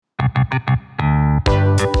Today,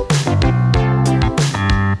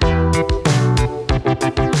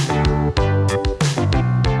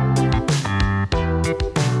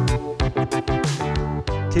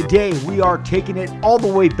 we are taking it all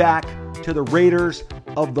the way back to the Raiders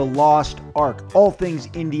of the Lost Ark. All things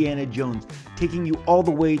Indiana Jones, taking you all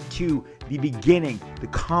the way to the beginning, the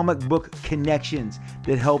comic book connections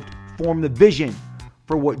that helped form the vision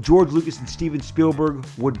for what George Lucas and Steven Spielberg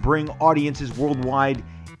would bring audiences worldwide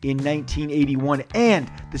in 1981,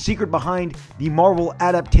 and the secret behind the Marvel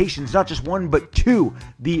adaptations, not just one, but two,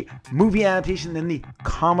 the movie adaptation and the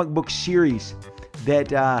comic book series that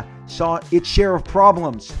saw its share of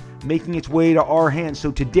problems making its way to our hands.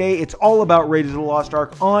 So today, it's all about Raiders of the Lost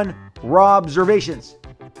Ark on Robservations.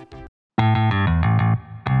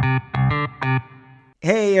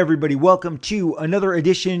 Hey everybody, welcome to another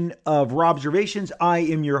edition of Robservations. I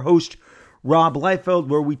am your host, Rob Liefeld,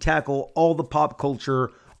 where we tackle all the pop culture,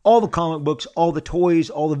 all the comic books, all the toys,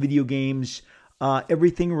 all the video games,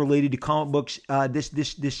 everything related to comic books.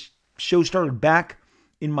 This show started back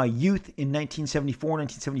in my youth in 1974,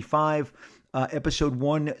 1975. Episode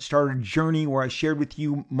 1 started a journey where I shared with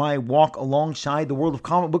you my walk alongside the world of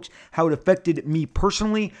comic books, how it affected me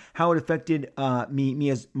personally, how it affected me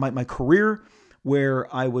as my career,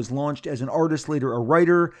 where I was launched as an artist, later a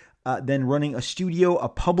writer, then running a studio, a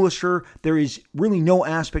publisher. There is really no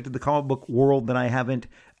aspect of the comic book world that I haven't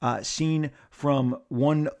seen from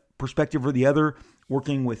one perspective or the other,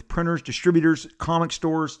 working with printers, distributors, comic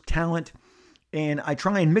stores, talent. And I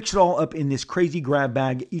try and mix it all up in this crazy grab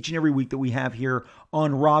bag each and every week that we have here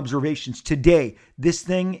on Robservations. Today, this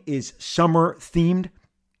thing is summer themed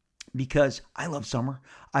because I love summer.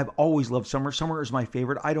 I've always loved summer. Summer is my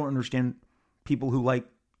favorite. I don't understand people who like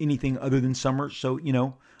anything other than summer. So,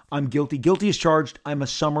 I'm guilty. Guilty as charged. I'm a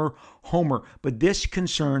summer homer. But this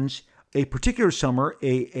concerns a particular summer,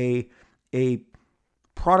 a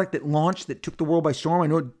product that launched, that took the world by storm. I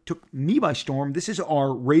know it took me by storm. This is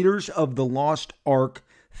our Raiders of the Lost Ark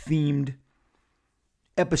themed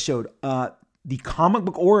episode. The comic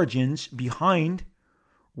book origins behind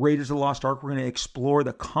Raiders of the Lost Ark. We're going to explore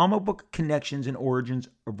the comic book connections and origins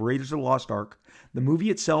of Raiders of the Lost Ark, the movie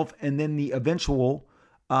itself, and then the eventual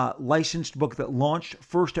licensed book that launched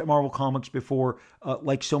first at Marvel Comics before,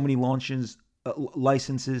 like so many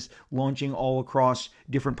licenses launching all across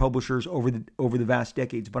different publishers over the vast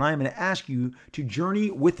decades. But I am going to ask you to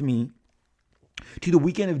journey with me to the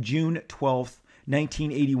weekend of June 12th,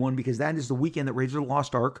 1981, because that is the weekend that Raiders of the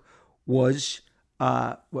Lost Ark was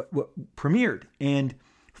premiered. And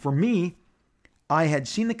for me, I had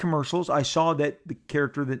seen the commercials. I saw that the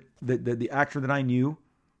character the actor that I knew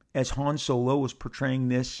as Han Solo was portraying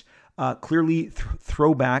this clearly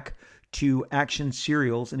throwback to action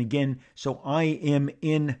serials. And again, so I am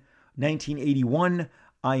in 1981.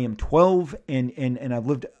 I am 12, and I've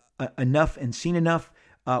lived enough and seen enough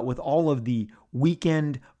with all of the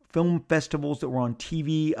weekend film festivals that were on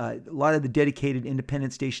TV. A lot of the dedicated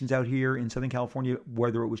independent stations out here in Southern California,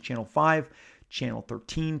 whether it was Channel 5, Channel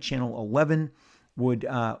 13, Channel 11,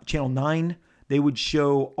 Channel 9, they would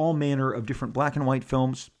show all manner of different black and white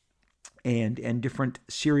films and different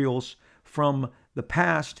serials from the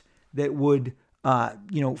past that would,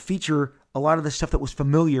 feature a lot of the stuff that was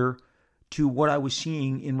familiar to what I was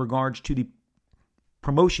seeing in regards to the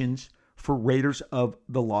promotions for Raiders of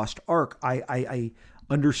the Lost Ark. I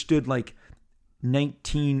understood like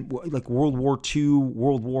World War II,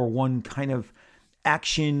 World War I kind of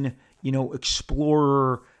action,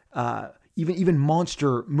 explorer, even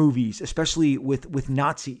monster movies, especially with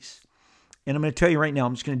Nazis. And I'm going to tell you right now,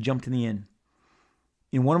 I'm just going to jump to the end.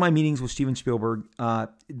 In one of my meetings with Steven Spielberg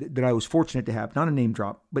that I was fortunate to have, not a name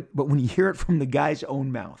drop, but when you hear it from the guy's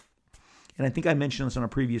own mouth, and I think I mentioned this on a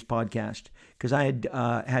previous podcast, because I had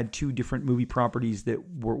had two different movie properties that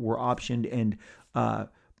were optioned and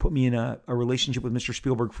put me in a relationship with Mr.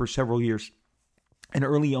 Spielberg for several years. And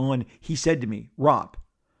early on, he said to me, Rob,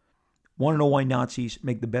 want to know why Nazis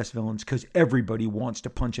make the best villains? Because everybody wants to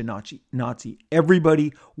punch a Nazi.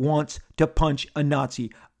 Everybody wants to punch a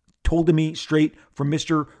Nazi. Told to me straight from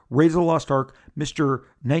Mr. Raiders of the Lost Ark, Mr.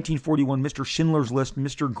 1941, Mr. Schindler's List,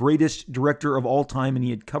 Mr. Greatest Director of all time, and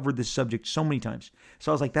he had covered this subject so many times.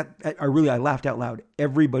 So I was like, I laughed out loud.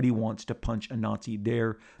 Everybody wants to punch a Nazi.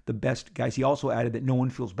 They're the best guys. He also added that no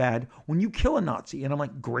one feels bad when you kill a Nazi. And I'm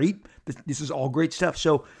like, great. This is all great stuff.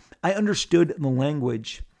 So I understood the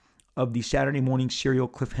language of the Saturday morning serial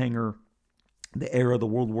cliffhanger, the era, the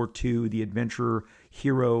World War II, the adventurer,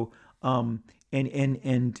 hero,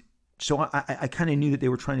 and So I kind of knew that they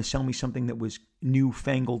were trying to sell me something that was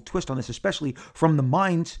newfangled twist on this, especially from the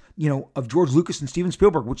minds, of George Lucas and Steven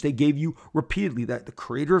Spielberg, which they gave you repeatedly. That the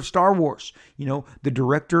creator of Star Wars, the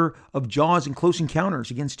director of Jaws and Close Encounters.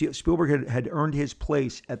 Again, Spielberg had earned his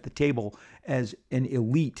place at the table as an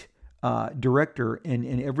elite director,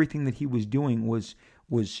 and everything that he was doing was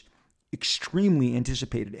extremely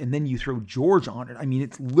anticipated. And then you throw George on it. I mean,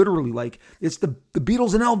 it's literally like it's the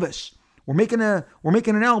Beatles and Elvis. We're making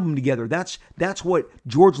an album together. That's what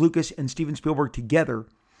George Lucas and Steven Spielberg together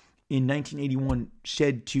in 1981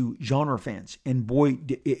 said to genre fans. And boy,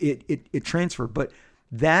 it transferred. But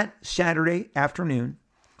that Saturday afternoon,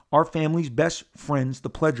 our family's best friends, the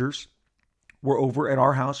Pledgers, were over at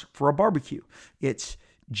our house for a barbecue. It's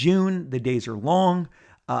June. The days are long.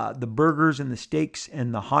 The burgers and the steaks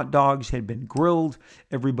and the hot dogs had been grilled.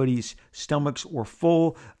 Everybody's stomachs were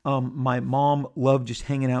full. My mom loved just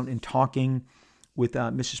hanging out and talking with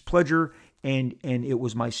Mrs. Pledger, and it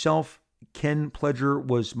was myself. Ken Pledger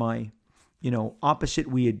was my, opposite.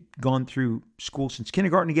 We had gone through school since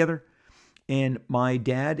kindergarten together, and my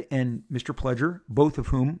dad and Mr. Pledger, both of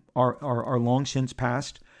whom are long since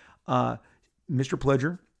passed. Mr.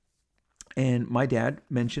 Pledger and my dad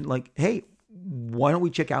mentioned, like, hey, why don't we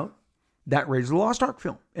check out that Raiders of the Lost Ark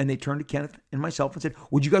film? And they turned to Kenneth and myself and said,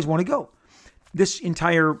 would you guys want to go? This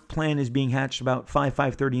entire plan is being hatched about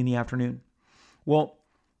 5:30 in the afternoon. Well,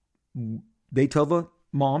 they tell the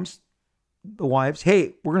moms, the wives,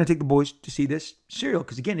 hey, we're going to take the boys to see this serial.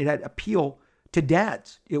 Because again, it had appeal to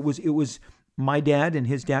dads. It was my dad and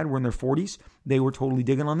his dad were in their 40s. They were totally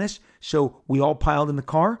digging on this. So we all piled in the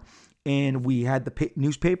car and we had the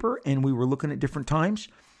newspaper and we were looking at different times.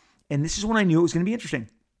 And this is when I knew it was going to be interesting.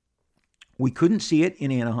 We couldn't see it in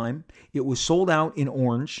Anaheim. It was sold out in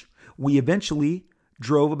Orange. We eventually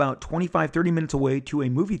drove about 25, 30 minutes away to a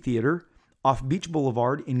movie theater off Beach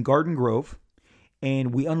Boulevard in Garden Grove.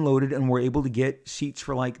 And we unloaded and were able to get seats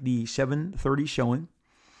for like the 7:30 showing.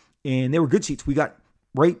 And they were good seats. We got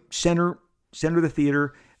right center of the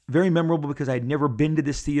theater. Very memorable because I had never been to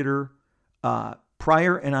this theater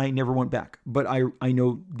prior and I never went back. But I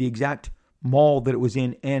know the exact mall that it was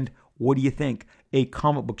in, and what do you think? A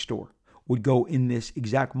comic book store would go in this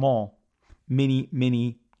exact mall many,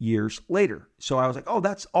 many years later. So I was like, oh,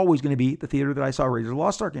 that's always going to be the theater that I saw Raiders of the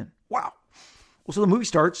Lost Ark in. Wow. Well, so the movie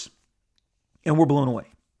starts, and we're blown away.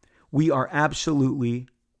 We are absolutely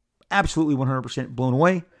 100% blown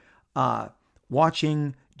away.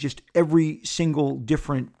 Watching just every single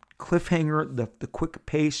different cliffhanger, the quick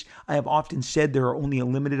pace. I have often said there are only a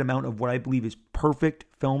limited amount of what I believe is perfect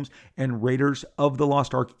films, and Raiders of the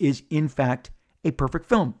Lost Ark is in fact a perfect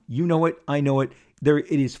film. You know it, I know it.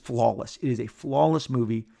 It is flawless. It is a flawless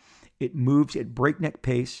movie. It moves at breakneck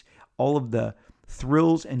pace. All of the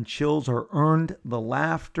thrills and chills are earned. The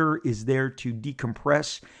laughter is there to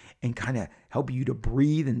decompress and kind of help you to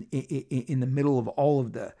breathe in the middle of all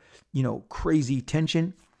of the, crazy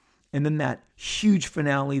tension. And then that huge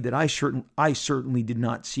finale that I certainly did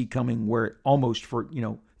not see coming, where it almost for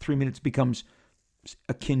 3 minutes becomes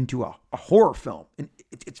akin to a horror film, and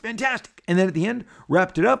it's fantastic. And then at the end,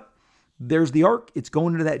 wrapped it up. There's the Ark. It's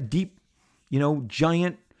going into that deep,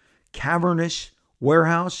 giant cavernous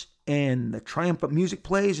warehouse, and the triumphant music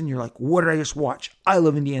plays, and you're like, what did I just watch? I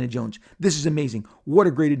love Indiana Jones. This is amazing. What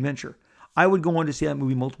a great adventure. I would go on to see that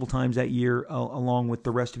movie multiple times that year, along with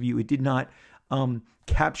the rest of you. It did not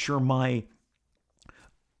capture my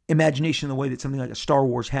imagination in the way that something like a Star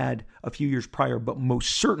Wars had a few years prior, but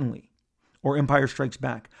most certainly, or Empire Strikes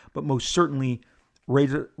Back, but most certainly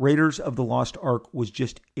Raiders of the Lost Ark was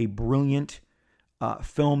just a brilliant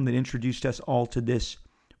film that introduced us all to this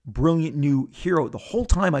brilliant new hero. The whole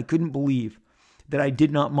time I couldn't believe that I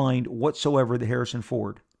did not mind whatsoever that Harrison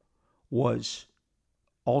Ford was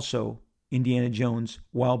also Indiana Jones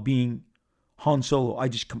while being Han Solo. I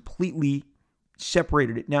just completely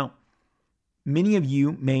separated it. Now, many of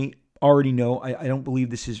you may already know, I don't believe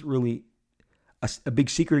this is really a big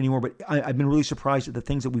secret anymore, but I've been really surprised at the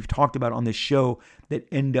things that we've talked about on this show that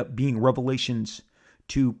end up being revelations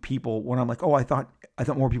to people when I'm like, oh, I thought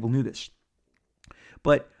more people knew this.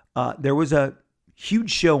 But there was a huge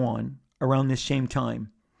show on around this same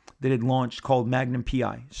time that had launched called Magnum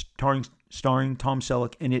P.I., starring Tom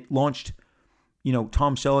Selleck, and it launched,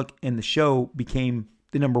 Tom Selleck, and the show became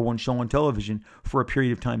the number one show on television for a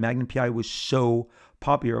period of time. Magnum P.I. was so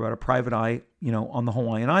popular, about a private eye, on the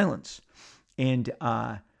Hawaiian Islands. And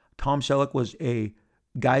Tom Selleck was a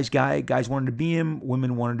guy's guy. Guys wanted to be him.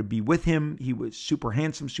 Women wanted to be with him. He was super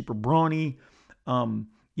handsome, super brawny,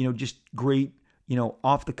 just great,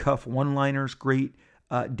 off the cuff one-liners, great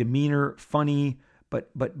demeanor, funny,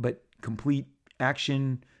 but complete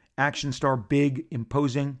action action star, big,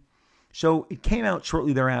 imposing. So it came out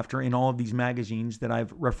shortly thereafter in all of these magazines that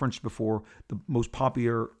I've referenced before, the most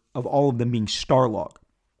popular of all of them being Starlog.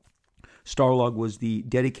 Starlog was the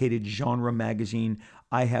dedicated genre magazine.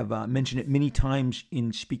 I have mentioned it many times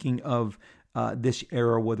in speaking of this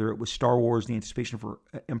era, whether it was Star Wars, the anticipation for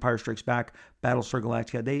Empire Strikes Back, Battlestar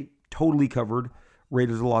Galactica. They totally covered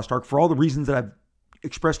Raiders of the Lost Ark for all the reasons that I've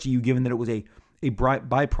expressed to you, given that it was a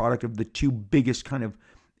byproduct of the two biggest kind of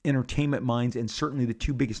entertainment minds, and certainly the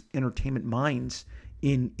two biggest entertainment minds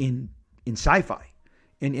in sci-fi.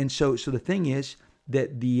 And so the thing is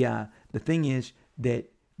that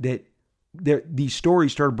these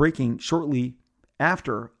stories started breaking shortly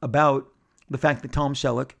after about the fact that Tom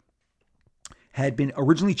Selleck had been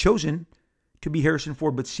originally chosen to be Harrison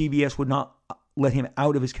Ford, but CBS would not let him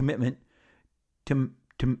out of his commitment to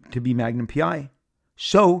be Magnum PI.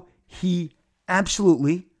 So he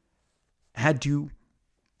absolutely had to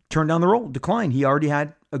turn down the role, decline. He already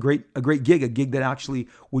had a great gig, a gig that actually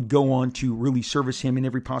would go on to really service him in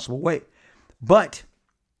every possible way. But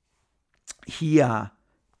he, on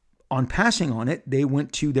passing on it, they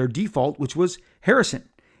went to their default, which was Harrison.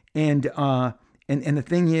 And the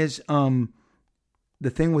thing is, the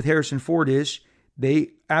thing with Harrison Ford is they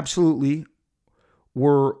absolutely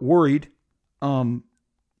were worried, that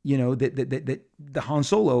the Han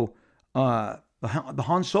Solo, the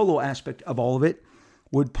Han Solo aspect of all of it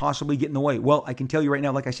would possibly get in the way. Well, I can tell you right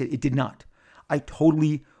now, like I said, it did not. I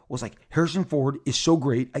totally was like, Harrison Ford is so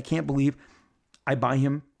great. I can't believe I buy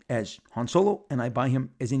him as Han Solo and I buy him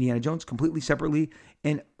as Indiana Jones completely separately.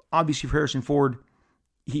 And obviously for Harrison Ford,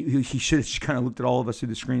 he should have just kind of looked at all of us through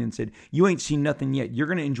the screen and said, you ain't seen nothing yet. You're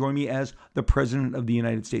going to enjoy me as the President of the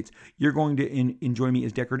United States. You're going to enjoy me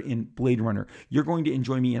as Deckard in Blade Runner. You're going to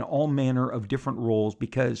enjoy me in all manner of different roles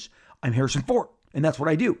because I'm Harrison Ford. And that's what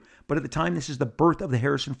I do. But at the time, this is the birth of the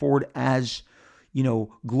Harrison Ford as,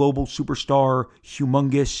 global superstar,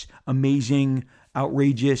 humongous, amazing,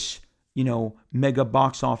 outrageous, mega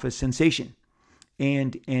box office sensation.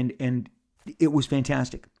 And it was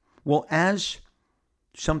fantastic. Well, as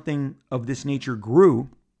something of this nature grew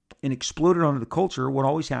and exploded onto the culture, what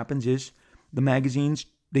always happens is the magazines,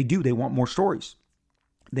 they want more stories.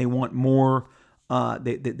 They want more,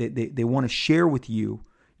 they want to share with you,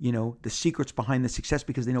 the secrets behind the success,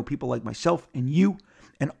 because they know people like myself and you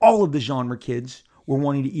and all of the genre kids were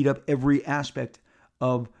wanting to eat up every aspect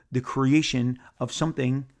of the creation of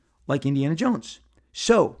something like Indiana Jones.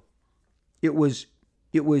 So it was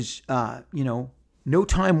no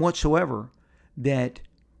time whatsoever that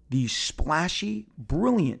these splashy,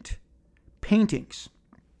 brilliant paintings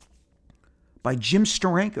by Jim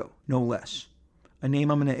Steranko, no less, a name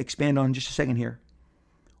I'm going to expand on in just a second here,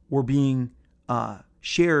 were being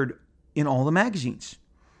shared in all the magazines,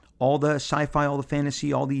 all the sci-fi, all the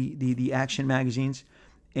fantasy, all the action magazines.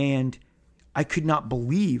 And I could not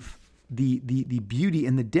believe the beauty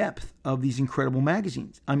and the depth of these incredible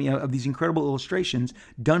magazines. I mean, of these incredible illustrations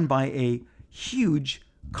done by a huge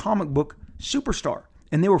comic book superstar.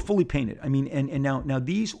 And they were fully painted. I mean, and now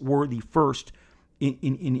these were the first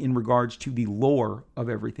in regards to the lore of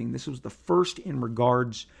everything. This was the first in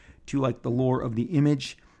regards to like the lore of the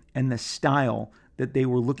image and the style that they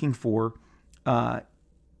were looking for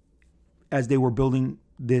as they were building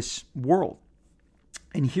this world.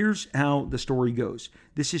 And here's how the story goes.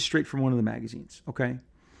 This is straight from one of the magazines, okay?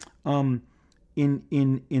 In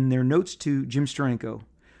their notes to Jim Steranko,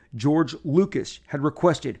 George Lucas had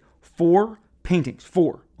requested 4 paintings,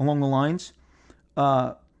 4 along the lines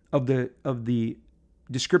of the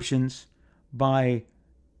descriptions by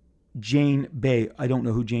Jane Bay. I don't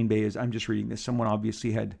know who Jane Bay is. I'm just reading this. Someone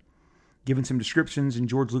obviously had given some descriptions, and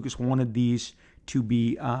George Lucas wanted these to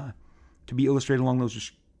be illustrated along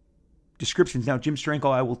those descriptions. Now, Jim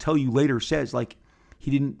Steranko, I will tell you later, says like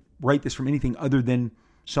he didn't write this from anything other than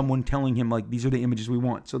someone telling him like these are the images we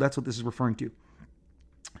want. So that's what this is referring to.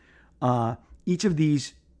 Each of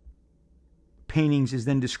these paintings is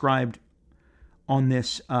then described on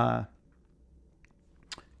this on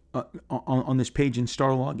this page in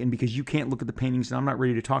Starlog. And because you can't look at the paintings and I'm not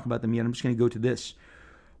ready to talk about them yet, I'm just going to go to this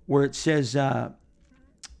where it says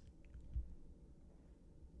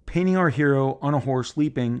painting our hero on a horse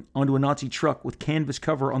leaping onto a Nazi truck with canvas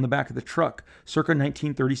cover on the back of the truck circa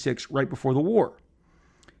 1936, right before the war.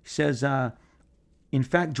 He says, in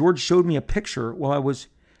fact, George showed me a picture while I was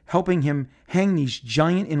helping him hang these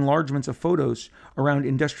giant enlargements of photos around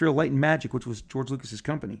Industrial Light and Magic, which was George Lucas's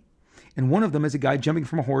company. And one of them is a guy jumping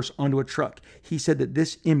from a horse onto a truck. He said that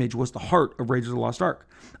this image was the heart of Raiders of the Lost Ark.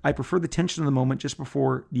 I prefer the tension of the moment just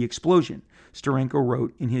before the explosion, Steranko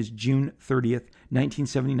wrote in his June 30th,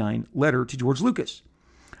 1979 letter to George Lucas.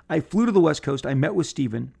 I flew to the West Coast. I met with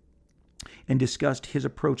Steven and discussed his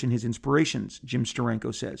approach and his inspirations, Jim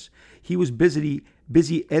Steranko says. He was busy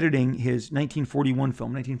editing his 1941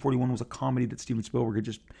 film. 1941 was a comedy that Steven Spielberg had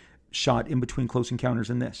just shot in between Close Encounters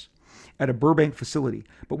and this at a Burbank facility.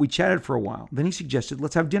 But we chatted for a while. Then he suggested,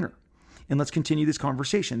 let's have dinner and let's continue this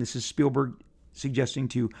conversation. This is Spielberg suggesting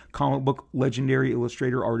to comic book legendary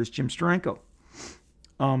illustrator artist Jim Steranko.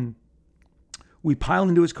 We piled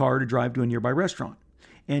into his car to drive to a nearby restaurant,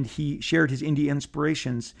 and he shared his indie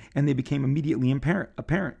inspirations, and they became immediately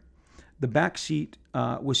apparent. The back seat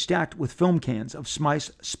was stacked with film cans of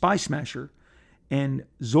Spy Smasher and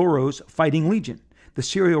Zorro's Fighting Legion, the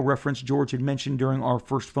serial reference George had mentioned during our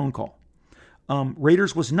first phone call.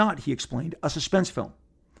 Raiders was not, he explained, a suspense film.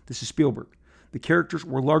 This is Spielberg. The characters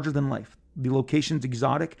were larger than life, the locations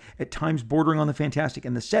exotic, at times bordering on the fantastic,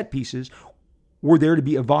 and the set pieces were there to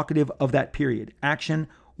be evocative of that period. Action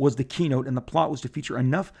was the keynote, and the plot was to feature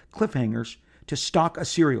enough cliffhangers to stock a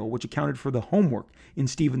serial, which accounted for the homework in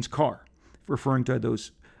Steven's car, referring to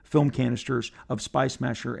those film canisters of Spy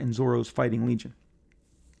Smasher and Zorro's Fighting Legion.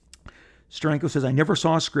 Steranko says, I never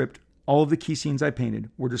saw a script. All of the key scenes I painted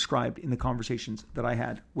were described in the conversations that I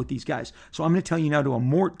had with these guys. So I'm going to tell you now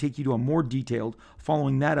take you to a more detailed,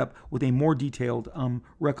 following that up with a more detailed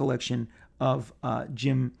recollection of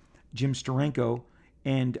Jim Steranko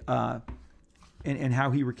and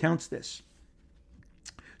how he recounts this.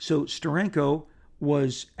 So Steranko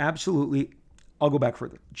was absolutely, I'll go back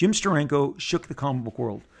further. Jim Steranko shook the comic book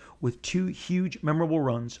world with two huge memorable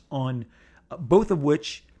runs on both of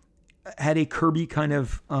which had a Kirby kind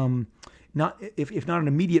of, not if not an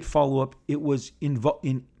immediate follow-up, it was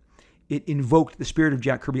it invoked the spirit of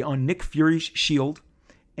Jack Kirby on Nick Fury's Shield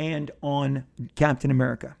and on Captain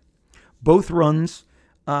America. Both runs,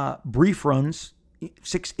 brief runs,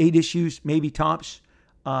 6-8 issues, maybe tops,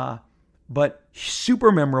 but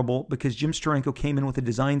super memorable because Jim Steranko came in with a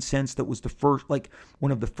design sense that was the first, like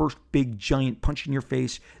one of the first big giant punch in your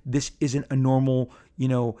face. This isn't a normal,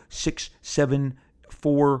 6, 7,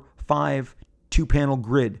 4, 5, 2-panel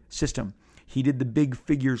grid system. He did the big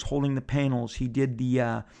figures holding the panels. He did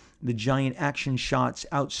the giant action shots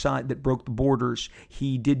outside that broke the borders.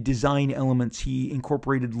 He did design elements. He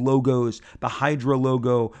incorporated logos. The Hydra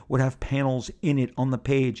logo would have panels in it on the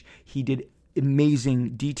page. He did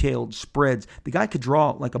amazing detailed spreads. The guy could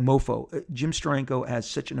draw like a mofo. Jim Steranko has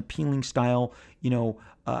such an appealing style,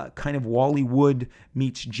 kind of Wally Wood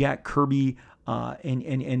meets Jack Kirby.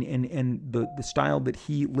 And the style that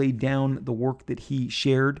he laid down, the work that he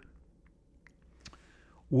shared,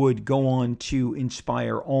 would go on to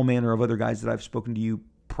inspire all manner of other guys that I've spoken to you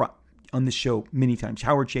on this show many times.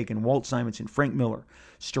 Howard Chaykin, Walt Simonson, Frank Miller.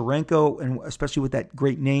 Steranko, and especially with that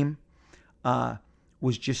great name,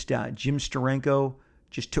 was just Jim Steranko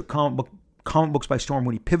just took comic books by storm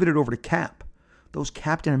when he pivoted over to Cap. Those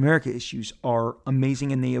Captain America issues are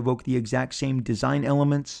amazing, and they evoke the exact same design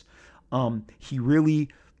elements. He really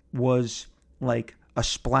was like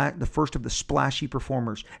the first of the splashy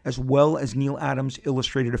performers. As well as Neil Adams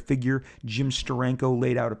illustrated a figure, Jim Steranko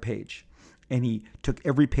laid out a page, and he took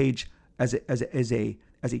every page as a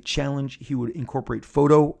challenge. He would incorporate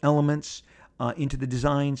photo elements into the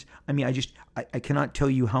designs. I mean, I cannot tell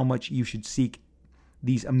you how much you should seek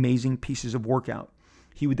these amazing pieces of work out.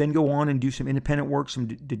 He would then go on and do some independent work, some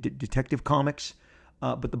detective comics.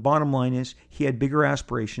 But the bottom line is he had bigger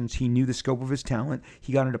aspirations. He knew the scope of his talent.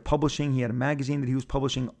 He got into publishing. He had a magazine that he was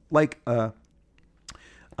publishing like very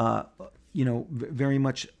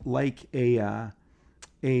much like a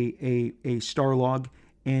Starlog,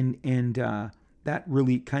 and that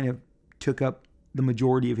really kind of took up the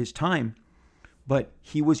majority of his time. But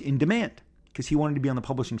he was in demand because he wanted to be on the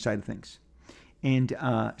publishing side of things. And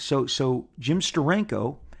so Jim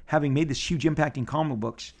Steranko, having made this huge impact in comic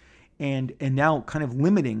books, and now kind of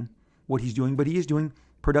limiting what he's doing, but he is doing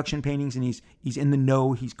production paintings, and he's in the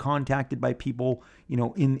know. He's contacted by people,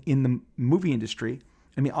 in the movie industry.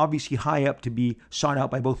 I mean, obviously high up to be sought out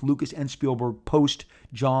by both Lucas and Spielberg post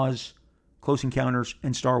Jaws, Close Encounters,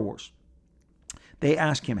 and Star Wars. They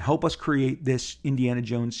asked him, help us create this Indiana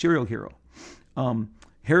Jones serial hero.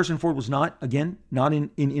 Harrison Ford was not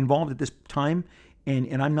involved at this time,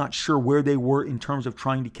 and I'm not sure where they were in terms of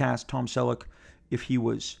trying to cast Tom Selleck, if he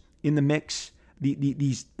was in the mix.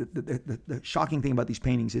 The shocking thing about these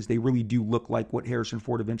paintings is they really do look like what Harrison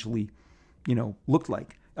Ford eventually, looked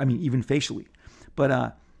like. I mean, even facially.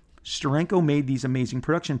 But Steranko made these amazing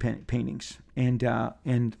production paintings, and the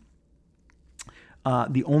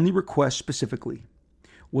only request specifically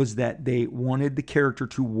was that they wanted the character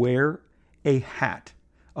to wear a hat,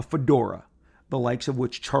 a fedora, the likes of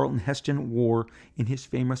which Charlton Heston wore in his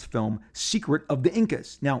famous film Secret of the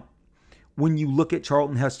Incas. Now, when you look at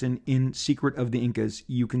Charlton Heston in Secret of the Incas,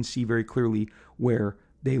 you can see very clearly where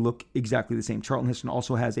they look exactly the same. Charlton Heston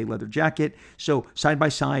also has a leather jacket. So side by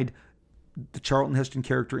side, the Charlton Heston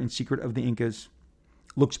character in Secret of the Incas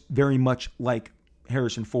looks very much like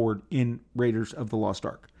Harrison Ford in Raiders of the Lost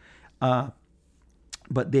Ark.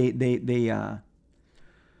 But they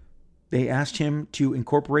asked him to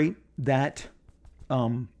incorporate that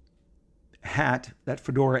hat, that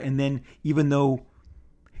fedora, and then even though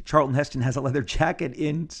Charlton Heston has a leather jacket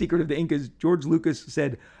in Secret of the Incas, George Lucas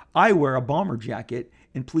said, I wear a bomber jacket,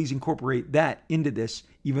 and please incorporate that into this,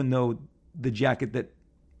 even though the jacket that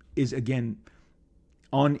is, again,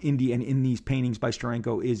 on Indy and in these paintings by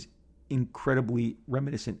Steranko is incredibly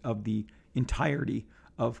reminiscent of the entirety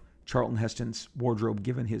of Charlton Heston's wardrobe,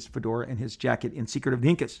 given his fedora and his jacket in Secret of the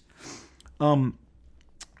Incas.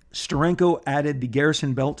 Steranko added the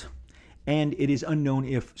Garrison belt, and it is unknown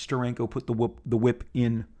if Steranko put the whip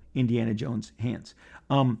in Indiana Jones' hands.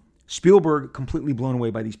 Spielberg, completely blown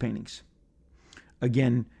away by these paintings,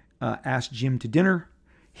 again, asked Jim to dinner.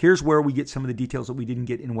 Here's where we get some of the details that we didn't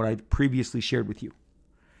get in what I've previously shared with you.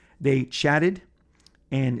 They chatted,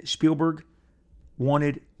 and Spielberg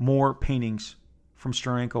wanted more paintings from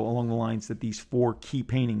Steranko along the lines that these 4 key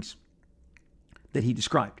paintings that he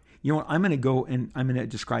described. You know what? I'm going to go and I'm going to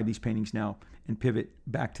describe these paintings now and pivot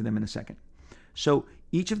back to them in a second. So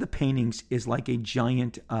each of the paintings is like a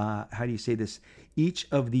giant, how do you say this? Each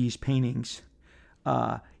of these paintings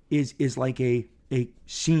is like a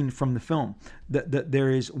scene from the film.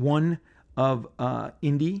 There is one of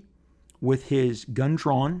Indy with his gun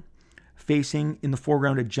drawn, facing in the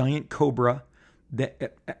foreground a giant cobra,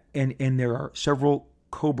 and there are several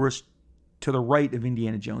cobras to the right of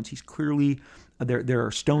Indiana Jones. He's clearly, there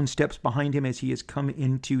are stone steps behind him as he has come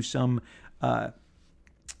into some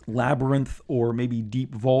labyrinth or maybe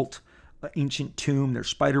deep vault, ancient tomb. There's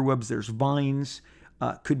spider webs, there's vines,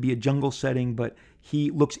 could be a jungle setting, but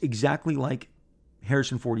he looks exactly like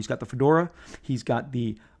Harrison Ford. He's got the fedora, he's got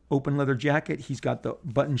the open leather jacket, he's got the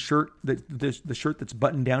button shirt, the shirt that's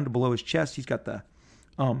buttoned down to below his chest, he's got the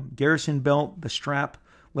Garrison belt, the strap,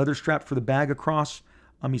 leather strap for the bag across,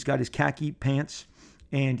 he's got his khaki pants,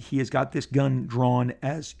 and he has got this gun drawn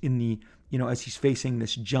as in the, as he's facing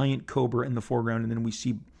this giant cobra in the foreground, and then we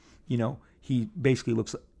see, he basically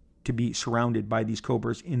looks to be surrounded by these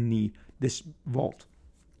cobras in this vault.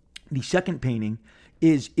 The second painting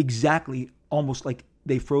is exactly almost like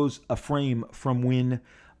they froze a frame from when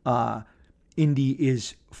Indy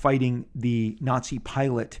is fighting the Nazi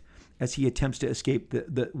pilot as he attempts to escape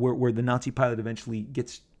where the Nazi pilot eventually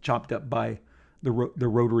gets chopped up by the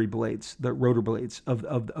rotor blades of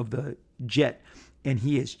the jet, and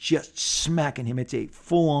he is just smacking him. It's a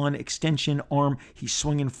full-on extension arm. He's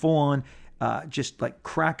swinging full-on, just like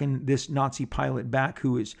cracking this Nazi pilot back,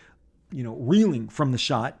 who is, reeling from the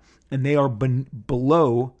shot, and they are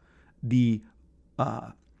below the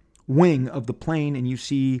wing of the plane, and you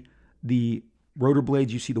see the rotor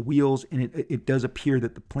blades, you see the wheels, and it does appear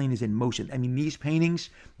that the plane is in motion. I mean, these paintings,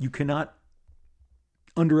 you cannot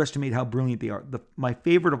underestimate how brilliant they are. My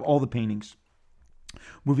favorite of all the paintings,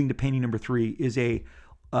 moving to painting number 3, is a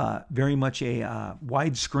very much a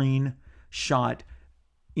widescreen shot.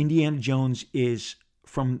 Indiana Jones is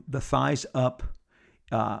from the thighs up,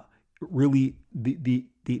 really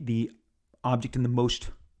the object in the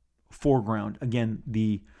most foreground. Again,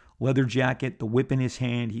 the leather jacket, the whip in his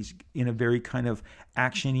hand. He's in a very kind of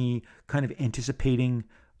actiony, kind of anticipating,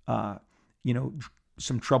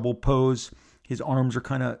 some trouble pose. His arms are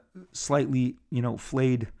kind of slightly,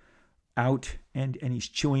 flayed out, and he's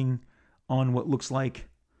chewing on what looks like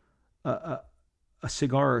a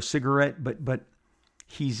cigar or a cigarette, but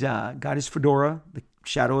he's got his fedora. The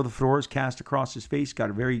shadow of the fedora is cast across his face.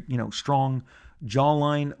 Got a very, strong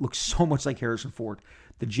jawline. Looks so much like Harrison Ford.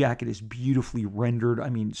 The jacket is beautifully rendered.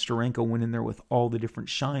 I mean, Steranko went in there with all the different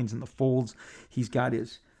shines and the folds. He's got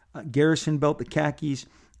his Garrison belt, the khakis,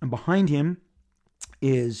 and behind him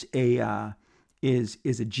is a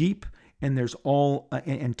Jeep, and there's all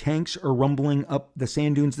and tanks are rumbling up the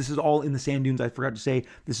sand dunes. This is all in the sand dunes. I forgot to say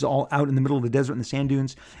this is all out in the middle of the desert in the sand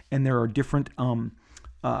dunes, and there are different.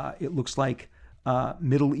 It looks like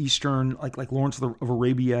Middle Eastern, like Lawrence of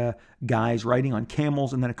Arabia guys riding on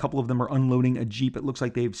camels, and then a couple of them are unloading a Jeep. It looks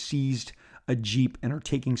like they've seized a Jeep and are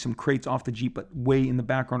taking some crates off the Jeep, but way in the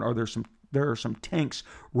background there are some tanks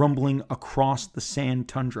rumbling across the sand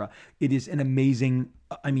tundra. It is an amazing,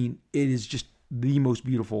 it is just the most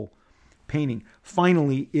beautiful painting.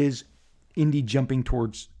 Finally is Indy jumping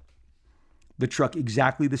towards the truck,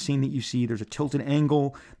 exactly the scene that you see. There's a tilted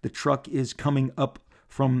angle. The truck is coming up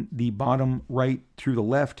from the bottom right through the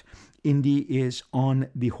left. Indy is on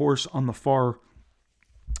the horse on the far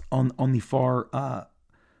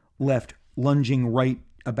left, lunging right,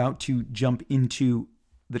 about to jump into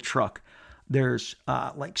the truck. There's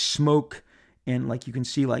like smoke, and like you can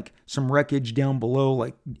see like some wreckage down below.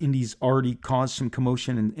 Like Indy's already caused some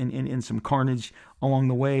commotion and some carnage along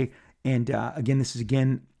the way. And again, this is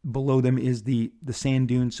again below them is the sand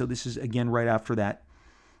dune. So this is again right after that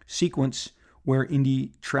sequence where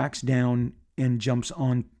Indy tracks down and jumps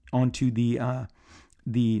onto the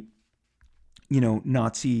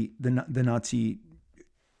Nazi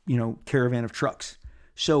caravan of trucks.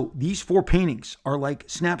 So these 4 paintings are like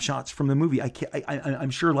snapshots from the movie.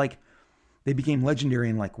 I'm sure like they became legendary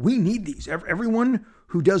and like, we need these. Everyone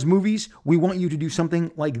who does movies, we want you to do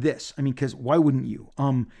something like this. I mean, because why wouldn't you?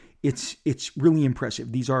 It's really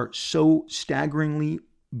impressive. These are so staggeringly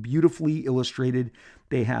beautifully illustrated.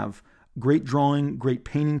 They have great drawing, great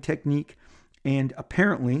painting technique, and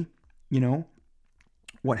apparently,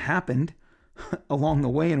 what happened along the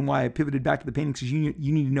way and why I pivoted back to the paintings is you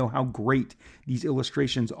need to know how great these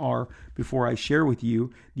illustrations are before I share with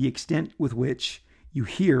you the extent with which you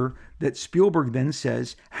hear that Spielberg then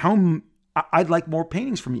says, I'd like more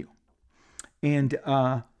paintings from you. And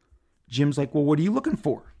Jim's like, well, what are you looking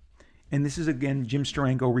for? And this is, again, Jim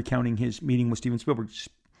Steranko recounting his meeting with Steven Spielberg.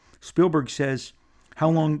 Spielberg says, how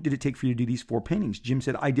long did it take for you to do these 4 paintings? Jim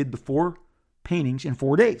said, I did the 4 paintings in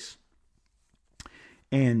 4 days.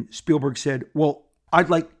 And Spielberg said, well, I'd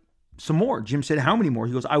like some more. Jim said, how many more?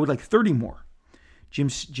 He goes, I would like 30 more. Jim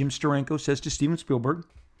Steranko says to Steven Spielberg,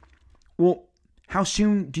 well, how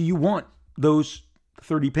soon do you want those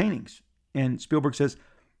 30 paintings? And Spielberg says,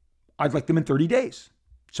 I'd like them in 30 days.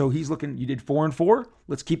 So he's looking, you did 4 and 4?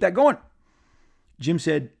 Let's keep that going. Jim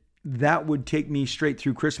said, that would take me straight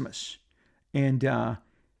through Christmas. And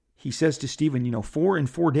he says to Steven, 4 in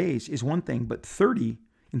 4 days is one thing, but 30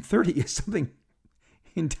 in 30 is something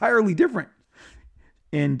entirely different.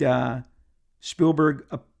 And Spielberg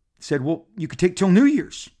said, well, you could take till New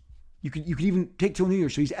Year's. You could even take till New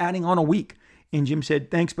Year's. So he's adding on a week. And Jim said,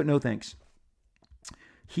 thanks, but no thanks.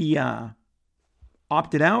 He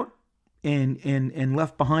opted out and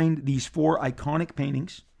left behind these 4 iconic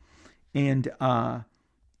paintings. And,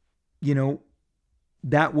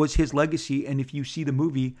 that was his legacy. And if you see the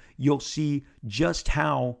movie, you'll see just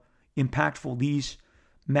how impactful these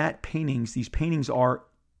matte paintings, these paintings are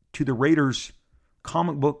to the Raiders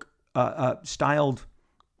comic book styled,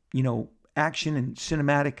 action and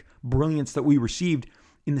cinematic brilliance that we received,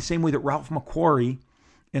 in the same way that Ralph McQuarrie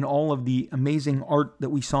and all of the amazing art that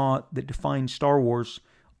we saw that defined Star Wars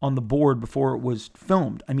on the board before it was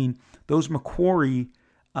filmed. I mean, those McQuarrie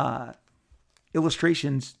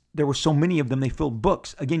illustrations, there were so many of them, they filled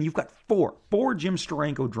books. Again, you've got four Jim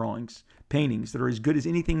Steranko drawings, paintings that are as good as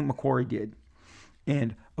anything McQuarrie did.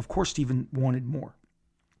 And of course, Steven wanted more.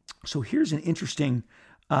 So here's an interesting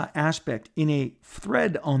aspect in a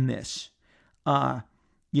thread on this. One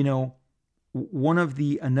of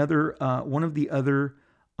the other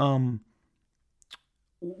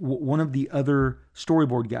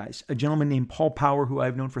storyboard guys, a gentleman named Paul Power, who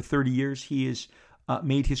I've known for 30 years. He has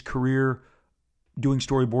made his career doing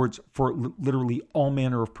storyboards for literally all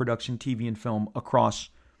manner of production, TV and film across,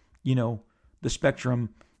 the spectrum.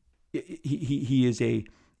 He's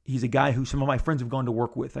a guy who some of my friends have gone to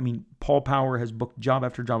work with. I mean, Paul Power has booked job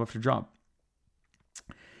after job after job.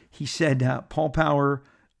 He said Paul Power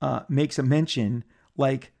makes a mention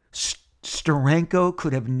like Steranko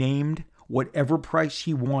could have named whatever price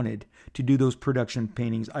he wanted to do those production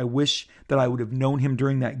paintings. I wish that I would have known him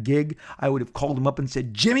during that gig. I would have called him up and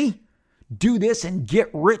said, Jimmy, do this and get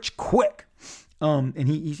rich quick. And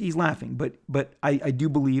he's laughing, but I do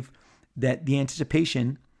believe that the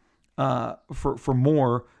anticipation for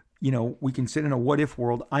more, we can sit in a what if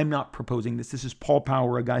world. I'm not proposing this. This is Paul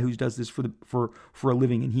Power, a guy who does this for a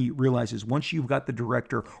living, and he realizes once you've got the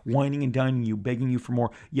director whining and dining you, begging you for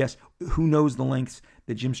more. Yes, who knows the lengths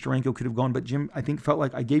that Jim Steranko could have gone, but Jim, I think, felt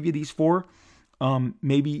like I gave you these 4.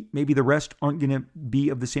 Maybe the rest aren't going to be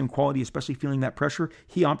of the same quality, especially feeling that pressure.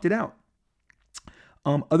 He opted out.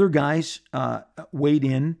 Other guys weighed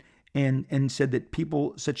in and said that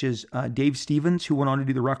people such as Dave Stevens, who went on to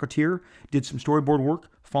do The Rocketeer, did some storyboard work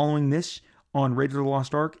following this on Raiders of the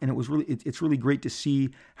Lost Ark, and it's really great to see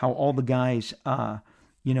how all the guys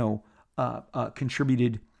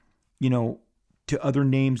contributed to other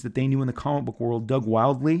names that they knew in the comic book world. Doug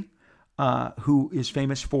Wildley, who is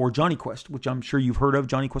famous for Johnny Quest, which I'm sure you've heard of.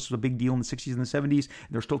 Johnny Quest was a big deal in the 60s and the 70s.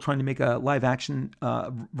 They're still trying to make a live action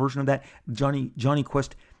version of that. Johnny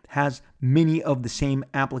Quest has many of the same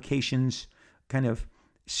applications, kind of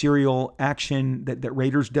serial action that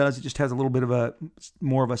Raiders does. It just has a little bit of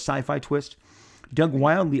more of a sci-fi twist. Doug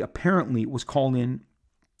Wildley apparently was called in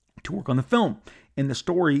to work on the film. And the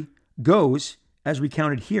story goes, as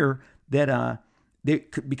recounted here, that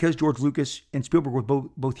because George Lucas and Spielberg were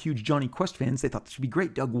both huge Jonny Quest fans, they thought this would be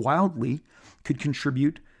great. Doug Wildley could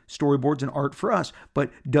contribute storyboards and art for us.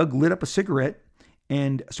 But Doug lit up a cigarette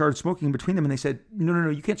and started smoking in between them. And they said, no,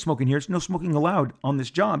 you can't smoke in here. There's no smoking allowed on this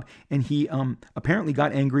job. And he apparently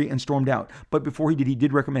got angry and stormed out. But before he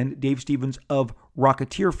did recommend Dave Stevens of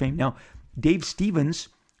Rocketeer fame. Now, Dave Stevens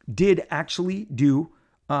did actually do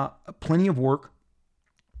plenty of work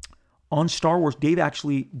on Star Wars. Dave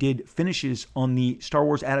actually did finishes on the Star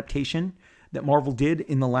Wars adaptation that Marvel did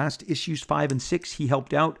in the last issues 5 and 6. He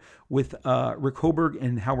helped out with Rick Hoberg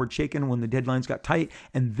and Howard Chaykin when the deadlines got tight.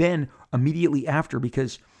 And then immediately after,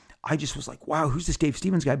 because I just was like, wow, who's this Dave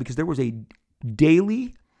Stevens guy? Because there was a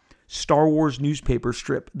daily Star Wars newspaper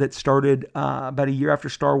strip that started about a year after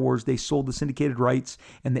Star Wars. They sold the syndicated rights,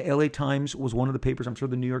 and the LA Times was one of the papers. I'm sure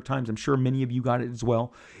the New York Times, I'm sure many of you got it as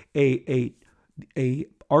well. A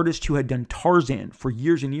artist who had done Tarzan for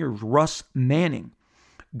years and years, Russ Manning,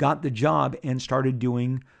 got the job and started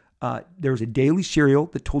doing, there was a daily serial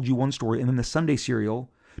that told you one story, and then the Sunday serial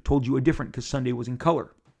told you a different, because Sunday was in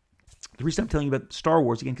color. The reason I'm telling you about Star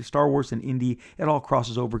Wars, again, because Star Wars and indie, it all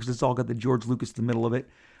crosses over because it's all got the George Lucas in the middle of it.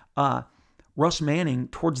 Russ Manning,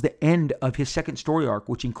 towards the end of his second story arc,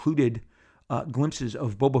 which included glimpses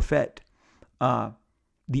of Boba Fett,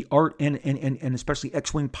 the art and especially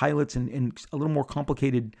X-Wing pilots and a little more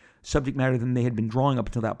complicated subject matter than they had been drawing up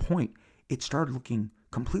until that point, it started looking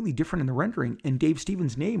completely different in the rendering, and Dave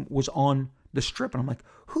Stevens' name was on the strip, and I'm like,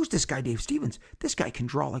 who's this guy, Dave Stevens? This guy can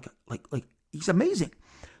draw like he's amazing.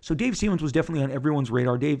 So Dave Stevens was definitely on everyone's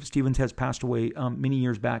radar. Dave Stevens has passed away many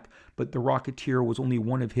years back, but The Rocketeer was only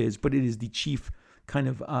one of his, but it is the chief kind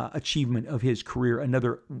of achievement of his career.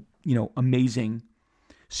 Another, amazing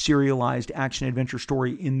serialized action adventure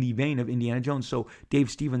story in the vein of Indiana Jones. So Dave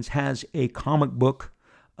Stevens has a comic book,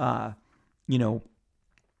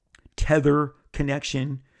 tether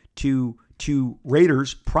connection to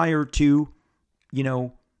Raiders prior to,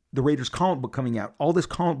 the Raiders comic book coming out. All this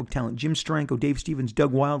comic book talent, Jim Steranko, Dave Stevens,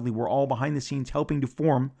 Doug Wildley, were all behind the scenes helping to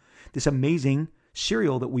form this amazing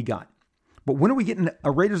serial that we got. But when are we getting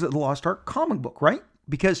a Raiders of the Lost Ark comic book, right?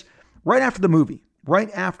 Because right after the movie,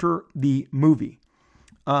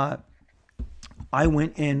 I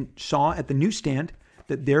went and saw at the newsstand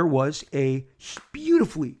that there was a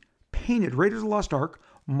beautifully painted Raiders of the Lost Ark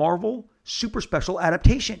Marvel Super Special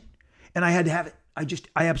adaptation. And I had to have it.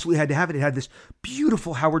 I absolutely had to have it. It had this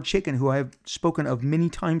beautiful Howard Chaykin, who I have spoken of many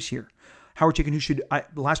times here. Howard Chaykin,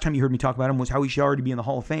 the last time you heard me talk about him was how he should already be in the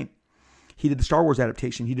Hall of Fame. He did the Star Wars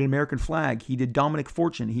adaptation. He did American Flag. He did Dominic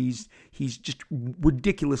Fortune. He's just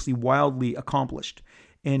ridiculously, wildly accomplished.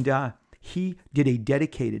 And he did a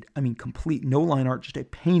dedicated, complete, no line art, just a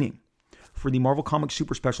painting for the Marvel Comics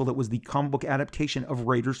Super Special that was the comic book adaptation of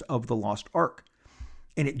Raiders of the Lost Ark.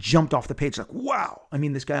 And it jumped off the page like, wow.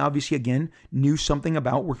 This guy obviously, again, knew something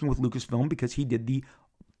about working with Lucasfilm because he did the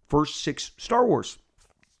first 6 Star Wars.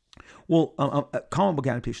 Well, comic book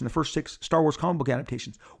adaptation, the first 6 Star Wars comic book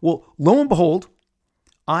adaptations. Well, lo and behold,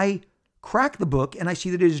 I crack the book and I see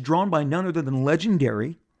that it is drawn by none other than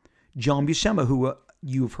legendary John Buscema, who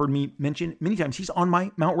you've heard me mention many times. He's on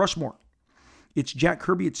my Mount Rushmore. It's Jack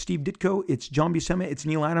Kirby, it's Steve Ditko, it's John Buscema, it's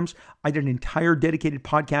Neil Adams. I did an entire dedicated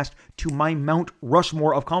podcast to my Mount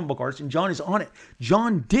Rushmore of comic book artists, and John is on it.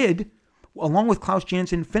 John did, along with Klaus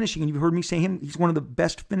Janson, finishing, and you've heard me say he's one of the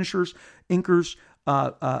best finishers, inkers,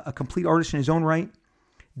 a complete artist in his own right.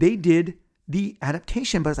 They did the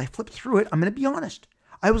adaptation, but as I flipped through it, I'm going to be honest,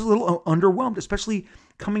 I was a little underwhelmed, especially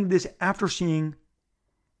coming to this after seeing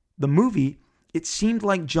the movie. It seemed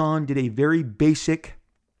like John did a very basic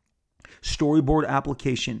storyboard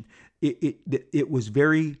application. It was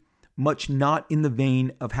very much not in the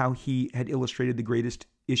vein of how he had illustrated the greatest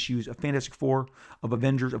issues of Fantastic Four, of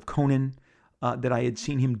Avengers, of Conan, that I had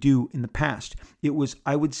seen him do in the past. It was,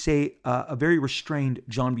 I would say, a very restrained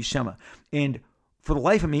John Buscema. And for the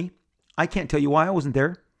life of me, I can't tell you why I wasn't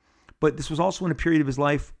there, but this was also in a period of his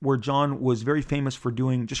life where John was very famous for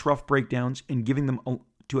doing just rough breakdowns and giving them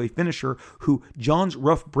to a finisher who, John's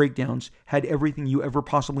rough breakdowns had everything you ever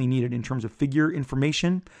possibly needed in terms of figure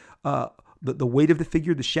information, the weight of the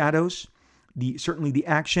figure, the shadows, certainly the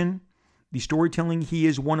action, the storytelling. He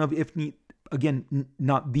is one of,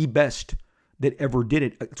 not the best that ever did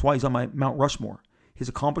it. That's why he's on my Mount Rushmore. His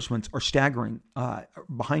accomplishments are staggering.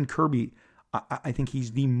 Behind Kirby, I think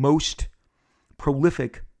he's the most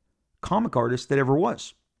prolific comic artist that ever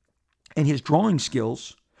was. And his drawing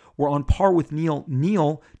skills were on par with Neil.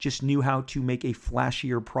 Neil just knew how to make a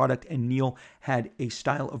flashier product, and Neil had a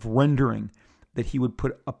style of rendering that he would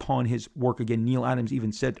put upon his work. Again, Neil Adams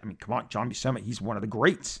even said, I mean, come on, John Buscema, he's one of the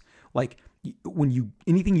greats. Like, when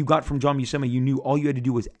anything you got from John Buscema, you knew all you had to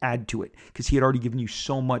do was add to it, because he had already given you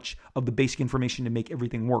so much of the basic information to make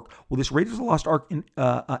everything work. Well, this Raiders of the Lost Ark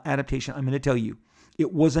adaptation, I'm going to tell you,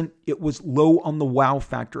 it was low on the wow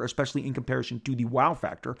factor, especially in comparison to the wow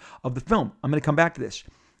factor of the film. I'm going to come back to this.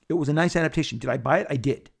 It was a nice adaptation. Did I buy it? I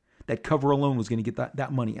did. That cover alone was going to get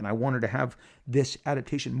that money, and I wanted to have this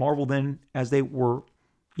adaptation. Marvel then, as they were,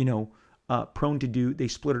 prone to do, they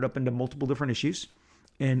split it up into multiple different issues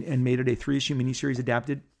and made it a 3-issue miniseries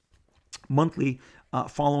adapted monthly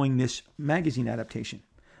following this magazine adaptation.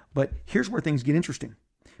 But here's where things get interesting,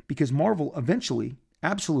 because Marvel eventually,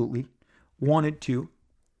 absolutely, wanted to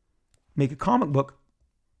make a comic book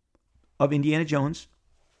of Indiana Jones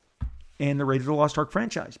and the Raiders of the Lost Ark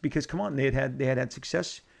franchise. Because come on, they had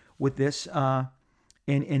success with this, and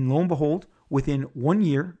lo and behold, within 1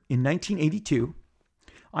 year, in 1982,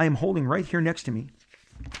 I am holding right here next to me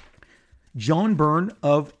John Byrne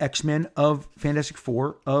of X-Men, of Fantastic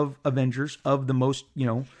Four, of Avengers, of the most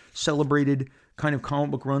celebrated kind of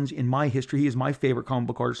comic book runs in my history. He is my favorite comic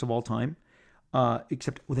book artist of all time.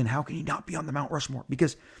 Except, well, then how can he not be on the Mount Rushmore?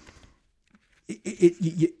 Because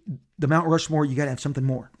the Mount Rushmore, you got to have something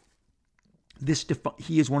more.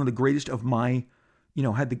 He is one of the greatest of my,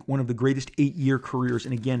 had one of the greatest 8-year careers.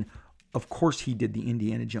 And again, of course he did the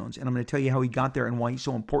Indiana Jones. And I'm going to tell you how he got there and why he's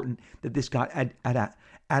so important that this got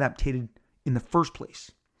adapted in the first place.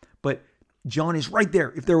 But John is right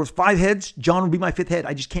there. If there was 5 heads, John would be my 5th head.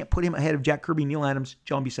 I just can't put him ahead of Jack Kirby, Neil Adams,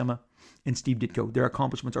 John Buscema, and Steve Ditko. Their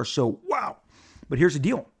accomplishments are so wow. But here's the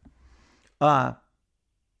deal.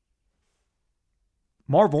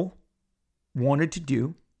 Marvel wanted to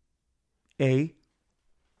do a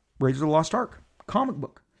Raiders of the Lost Ark comic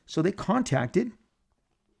book. So they contacted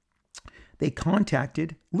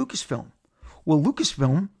Lucasfilm. Well,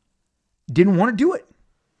 Lucasfilm didn't want to do it.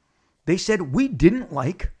 They said,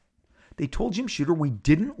 they told Jim Shooter, we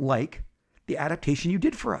didn't like the adaptation you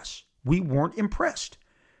did for us. We weren't impressed.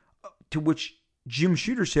 To which Jim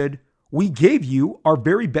Shooter said, we gave you our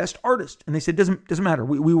very best artist. And they said, doesn't matter.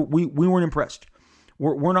 We weren't impressed.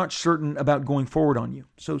 We're not certain about going forward on you.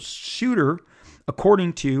 So Shooter,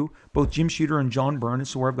 according to both Jim Shooter and John Byrne, and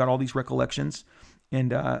so where I've got all these recollections,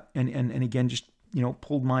 and again, just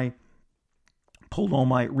pulled all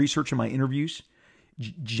my research and my interviews.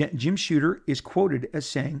 Jim Shooter is quoted as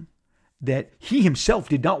saying that he himself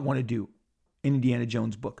did not want to do an Indiana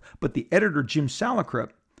Jones book, but the editor Jim Salicrup,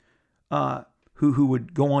 who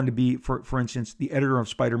would go on to be, for instance, the editor of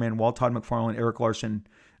Spider-Man, while Todd McFarlane, Eric Larson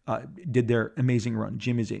did their amazing run.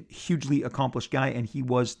 Jim is a hugely accomplished guy, and he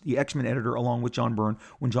was the X-Men editor along with John Byrne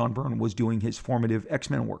when John Byrne was doing his formative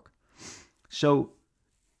X-Men work. So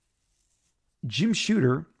Jim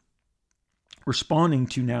Shooter responding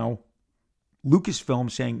to now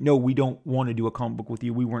Lucasfilm saying, no, we don't want to do a comic book with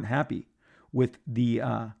you. We weren't happy with the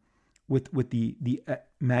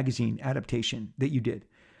magazine adaptation that you did.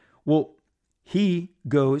 Well, he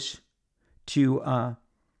goes to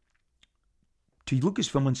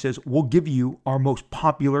Lucasfilm and says, we'll give you our most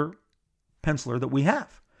popular penciler that we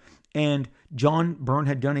have. And John Byrne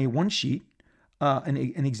had done a one-sheet, an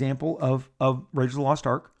example of Raiders of the Lost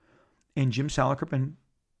Ark, and Jim Salicrup and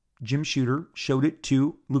Jim Shooter showed it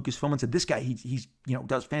to Lucasfilm and said, this guy, he's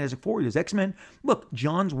does Fantastic Four, he does X-Men. Look,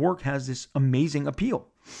 John's work has this amazing appeal.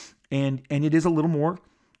 And it is a little more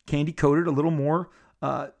candy-coated, a little more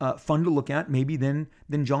fun to look at maybe than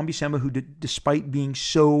John Buscema, who despite being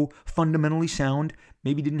so fundamentally sound,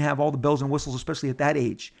 maybe didn't have all the bells and whistles, especially at that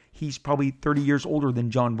age. He's probably 30 years older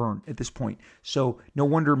than John Byrne at this point. So no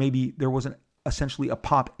wonder maybe there wasn't essentially a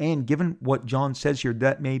pop. And given what John says here,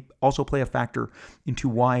 that may also play a factor into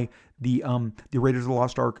why the Raiders of the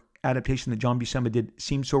Lost Ark adaptation that John Buscema did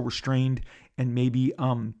seemed so restrained and maybe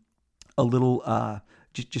a little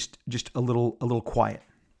just a little quiet.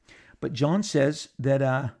 But John says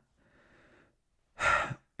that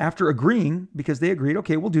after agreeing, because they agreed,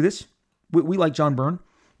 okay, we'll do this. We like John Byrne.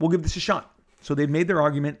 We'll give this a shot. So they've made their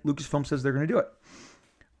argument. Lucasfilm says they're going to do it.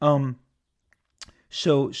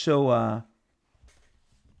 So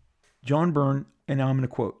John Byrne, and now I'm going to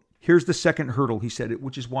quote, here's the second hurdle, he said it,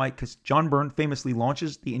 which is why, because John Byrne famously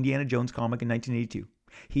launches the Indiana Jones comic in 1982.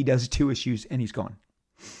 He does 2 issues and he's gone.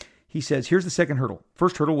 He says, here's the second hurdle.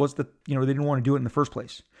 First hurdle was that, they didn't want to do it in the first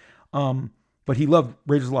place. But he loved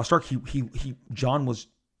Raiders of the Lost Ark. John was,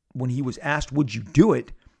 when he was asked, would you do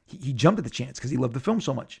it? He jumped at the chance because he loved the film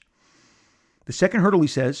so much. The second hurdle, he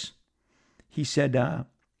said,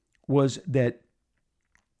 was that,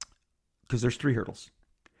 because there's 3 hurdles.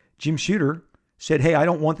 Jim Shooter said, hey, I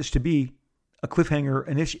don't want this to be a cliffhanger,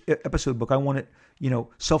 episode book. I want it,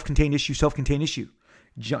 self-contained issue.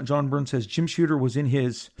 John Byrne says Jim Shooter was in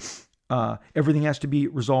his everything has to be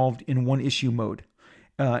resolved in one issue mode.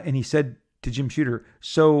 And he said to Jim Shooter,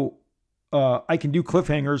 so I can do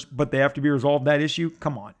cliffhangers, but they have to be resolved that issue?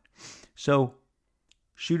 Come on. So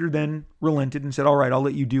Shooter then relented and said, all right, I'll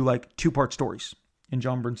let you do like 2-part stories. And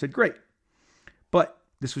John Byrne said, great. But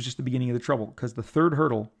this was just the beginning of the trouble, because the 3rd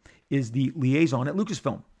hurdle is the liaison at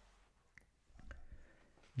Lucasfilm.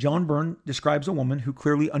 John Byrne describes a woman who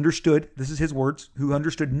clearly understood, this is his words, who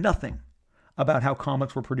understood nothing about how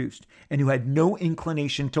comics were produced and who had no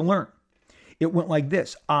inclination to learn. It went like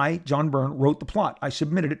this. I, John Byrne, wrote the plot. I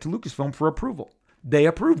submitted it to Lucasfilm for approval. They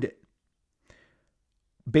approved it.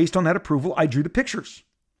 Based on that approval, I drew the pictures.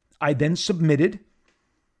 I then submitted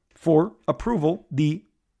for approval the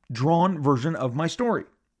drawn version of my story.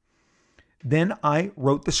 Then I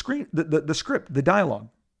wrote the script, the dialogue,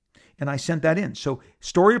 and I sent that in. So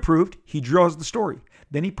story approved, he draws the story.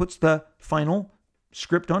 Then he puts the final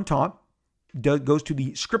script on top, goes to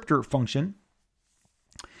the scripter function.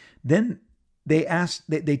 Then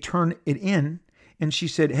they turn it in, and she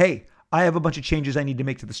said, hey, I have a bunch of changes I need to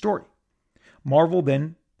make to the story. Marvel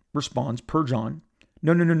then responds, per John,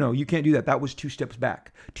 no, you can't do that. That was 2 steps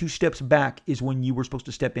back. 2 steps back is when you were supposed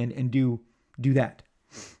to step in and do that.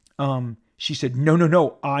 She said,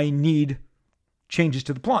 no, I need changes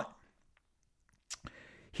to the plot.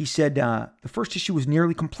 He said the first issue was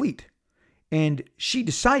nearly complete. And she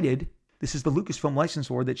decided, this is the Lucasfilm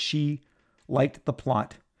licensor, that she liked the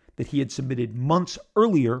plot that he had submitted months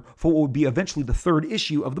earlier for what would be eventually the 3rd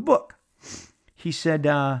issue of the book. He said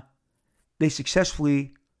they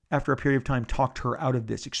successfully, after a period of time, talked her out of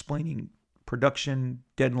this, explaining production,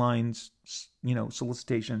 deadlines,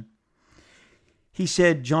 solicitation. He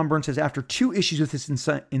said, John Byrne says, after 2 issues of this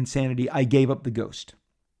insanity, I gave up the ghost.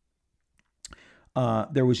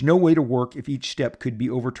 There was no way to work if each step could be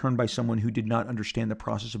overturned by someone who did not understand the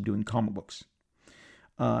process of doing comic books.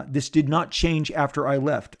 This did not change after I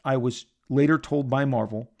left. I was later told by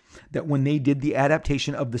Marvel that when they did the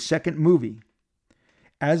adaptation of the 2nd movie,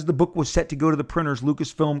 as the book was set to go to the printers,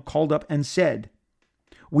 Lucasfilm called up and said,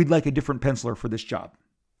 we'd like a different penciler for this job.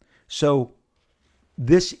 So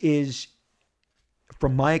this is,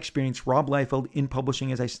 from my experience, Rob Liefeld in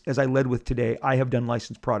publishing, as I led with today, I have done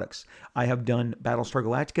licensed products. I have done Battlestar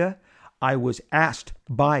Galactica. I was asked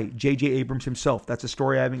by J.J. Abrams himself. That's a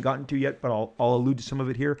story I haven't gotten to yet, but I'll allude to some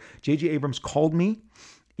of it here. J.J. Abrams called me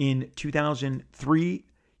in 2003.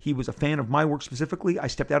 He was a fan of my work specifically. I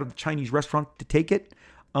stepped out of the Chinese restaurant to take it.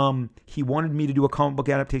 He wanted me to do a comic book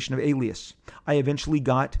adaptation of Alias. I eventually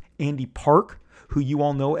got Andy Park, who you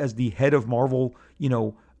all know as the head of Marvel,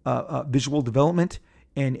 visual development,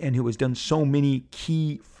 and who has done so many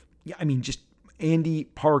key. Just Andy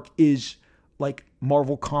Park is like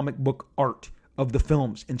Marvel comic book art of the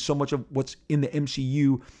films, and so much of what's in the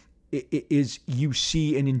MCU is you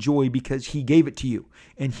see and enjoy because he gave it to you,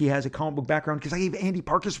 and he has a comic book background because I gave Andy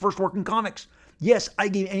Park his first work in comics. Yes, I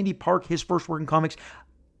gave Andy Park his first work in comics.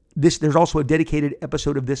 There's also a dedicated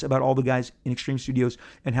episode of this about all the guys in Extreme Studios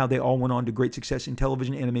and how they all went on to great success in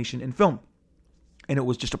television, animation, and film. And it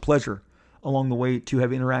was just a pleasure along the way to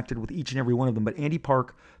have interacted with each and every one of them. But Andy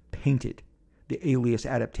Park painted the Alias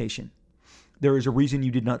adaptation. There is a reason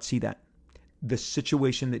you did not see that. The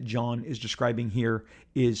situation that John is describing here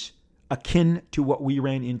is akin to what we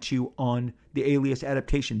ran into on the Alias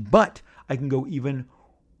adaptation. But I can go even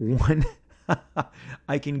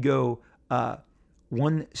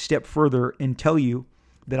one step further and tell you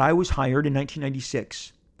that I was hired in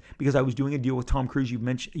 1996 because I was doing a deal with Tom Cruise.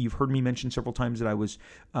 You've heard me mention several times that I was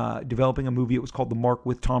developing a movie. It was called The Mark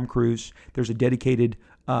with Tom Cruise. There's a dedicated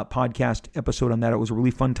podcast episode on that. It was a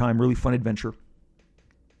really fun time, really fun adventure.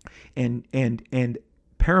 And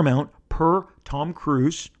Paramount, per Tom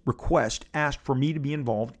Cruise request, asked for me to be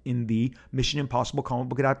involved in the Mission Impossible comic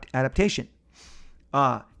book adaptation.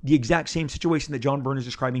 The exact same situation that John Byrne is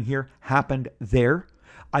describing here happened there.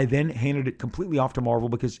 I then handed it completely off to Marvel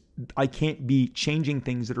because I can't be changing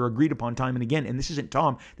things that are agreed upon time and again. And this isn't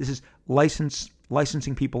Tom. This is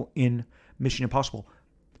licensing people in Mission Impossible.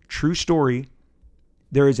 True story.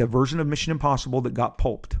 There is a version of Mission Impossible that got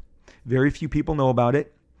pulped. Very few people know about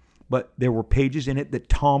it, but there were pages in it that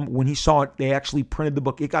Tom, when he saw it, they actually printed the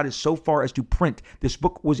book. It got so far as to print. This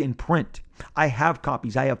book was in print. I have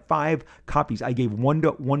copies. I have 5 copies. I gave one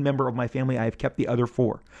to one member of my family. I have kept the other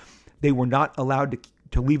 4. They were not allowed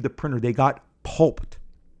to leave the printer. They got pulped.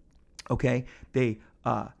 Okay? They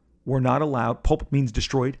were not allowed. Pulp means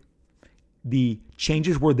destroyed. The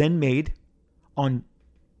changes were then made on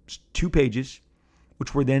 2 pages,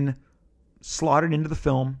 which were then slotted into the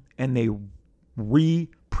film, and they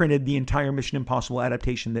reprinted the entire Mission Impossible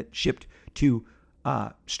adaptation that shipped to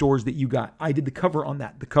stores that you got. I did the cover on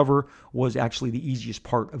that. The cover was actually the easiest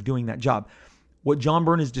part of doing that job. What John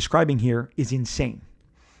Byrne is describing here is insane,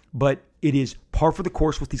 but it is par for the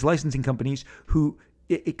course with these licensing companies who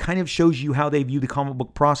it kind of shows you how they view the comic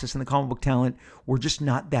book process, and the comic book talent were just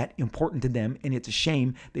not that important to them. And it's a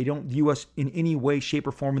shame they don't view us in any way, shape,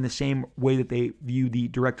 or form in the same way that they view the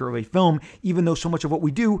director of a film, even though so much of what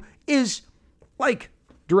we do is like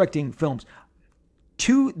directing films.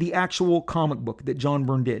 To the actual comic book that John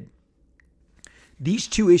Byrne did, these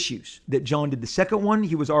 2 issues that John did, the second one,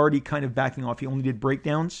 he was already kind of backing off. He only did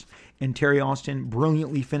breakdowns, and Terry Austin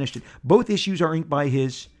brilliantly finished it. Both issues are inked by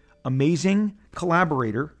his amazing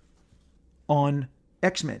collaborator on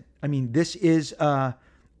X-Men. I mean, this is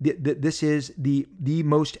this is the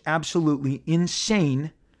most absolutely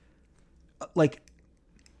insane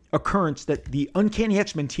occurrence that the Uncanny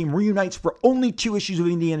X-Men team reunites for only 2 issues of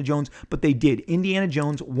Indiana Jones, but they did. Indiana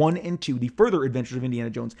Jones 1 and 2, the further adventures of Indiana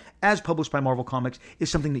Jones, as published by Marvel Comics, is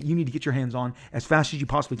something that you need to get your hands on as fast as you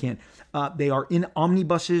possibly can. They are in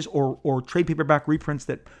omnibuses or trade paperback reprints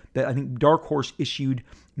that I think Dark Horse issued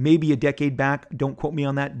maybe a decade back. Don't quote me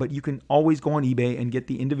on that, but you can always go on eBay and get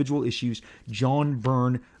the individual issues. John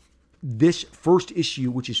Byrne, this first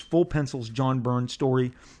issue, which is full pencils, John Byrne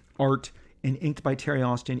story, art, and inked by Terry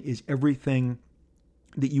Austin, is everything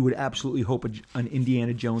that you would absolutely hope an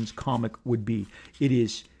Indiana Jones comic would be. It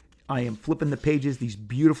is, I am flipping the pages, these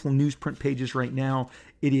beautiful newsprint pages right now.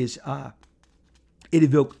 It is,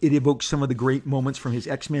 it evokes some of the great moments from his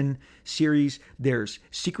X-Men series. There's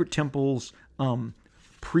secret temples,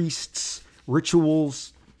 priests,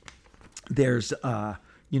 rituals. There's,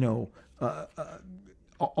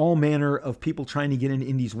 all manner of people trying to get in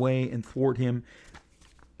Indy's way and thwart him.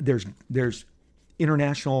 There's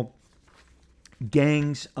international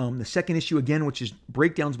gangs. The second issue, again, which is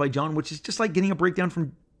breakdowns by John, which is just like getting a breakdown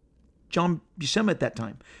from John Buscema at that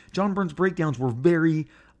time. John Byrne's breakdowns were very,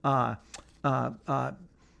 they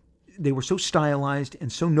were so stylized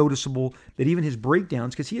and so noticeable that even his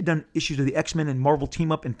breakdowns, because he had done issues of the X-Men and Marvel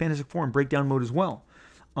Team Up and Fantastic Four in breakdown mode as well,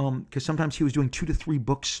 because sometimes he was doing 2 to 3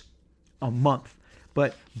 books a month.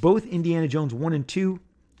 But both Indiana Jones 1 and 2,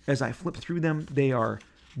 as I flip through them, they are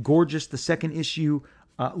gorgeous. The second issue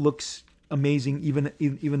looks amazing,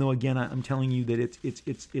 even though, again, I'm telling you that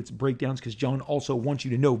it's breakdowns, because John also wants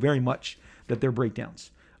you to know very much that they're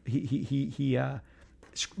breakdowns. He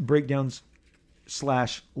breakdowns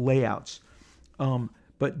 / layouts.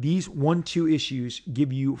 But these 1-2 issues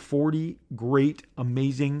give you 40 great,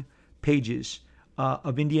 amazing pages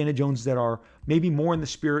of Indiana Jones that are maybe more in the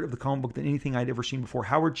spirit of the comic book than anything I'd ever seen before.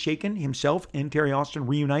 Howard Chaykin himself and Terry Austin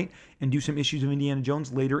reunite and do some issues of Indiana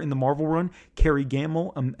Jones later in the Marvel run. Kerry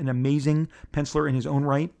Gamble, an amazing penciler in his own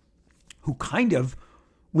right, who kind of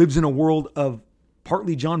lives in a world of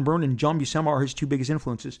partly John Byrne and John Buscema are his 2 biggest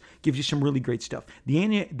influences, gives you some really great stuff.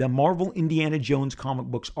 The Marvel Indiana Jones comic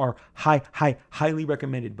books are highly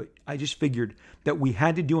recommended, but I just figured that we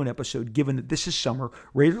had to do an episode, given that this is summer.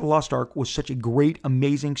 Raiders of the Lost Ark was such a great,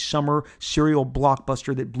 amazing summer serial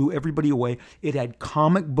blockbuster that blew everybody away. It had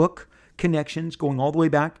comic book connections going all the way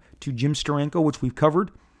back to Jim Steranko, which we've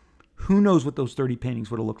covered. Who knows what those 30 paintings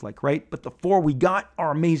would have looked like, right? But the 4 we got are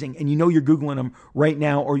amazing. And you know you're Googling them right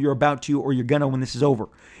now, or you're about to, or you're going to when this is over.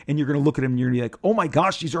 And you're going to look at them and you're going to be like, oh my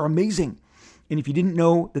gosh, these are amazing. And if you didn't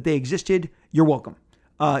know that they existed, you're welcome.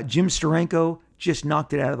 Jim Steranko just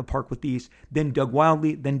knocked it out of the park with these. Then Doug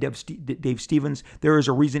Wildley, then Dave Stevens. There is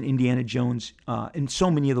a reason Indiana Jones and so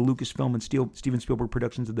many of the Lucasfilm and Steven Spielberg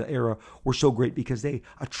productions of the era were so great, because they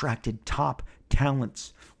attracted top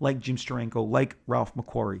talents like Jim Steranko, like Ralph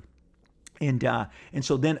McQuarrie. And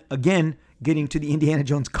so then, again, getting to the Indiana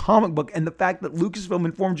Jones comic book and the fact that Lucasfilm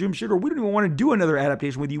informed Jim Shooter, we don't even want to do another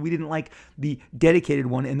adaptation with you. We didn't like the dedicated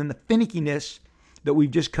one. And then the finickiness that we've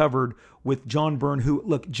just covered with John Byrne, who,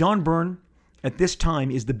 look, John Byrne at this time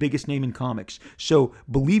is the biggest name in comics. So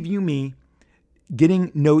believe you me,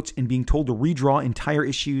 getting notes and being told to redraw entire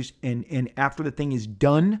issues and after the thing is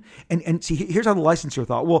done. And see, here's how the licensor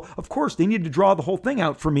thought. Well, of course, they needed to draw the whole thing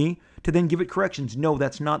out for me to then give it corrections. No,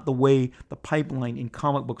 that's not the way the pipeline in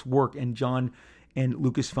comic books work. And John and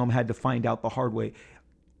Lucasfilm had to find out the hard way.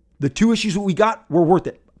 The 2 issues that we got were worth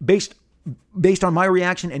it. Based on my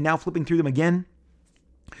reaction and now flipping through them again,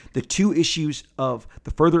 the 2 issues of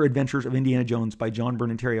The Further Adventures of Indiana Jones by John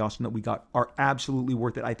Byrne and Terry Austin that we got are absolutely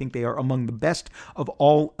worth it. I think they are among the best of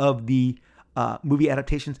all of the movie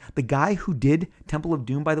adaptations. The guy who did Temple of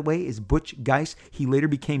Doom, by the way, is Butch Guice. He later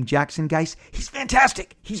became Jackson Guice. He's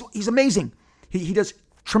fantastic. He's amazing. He does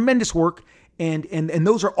tremendous work, and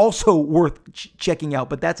those are also worth checking out.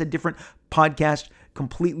 But that's a different podcast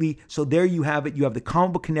completely. So there you have it. You have the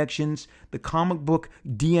comic book connections, the comic book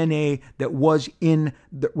DNA that was in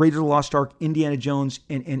the Raiders of the Lost Ark, Indiana Jones,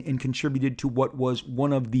 and contributed to what was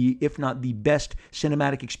one of the, if not the best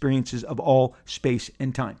cinematic experiences of all space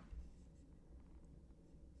and time.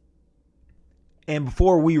 And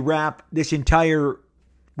before we wrap this entire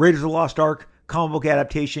Raiders of the Lost Ark comic book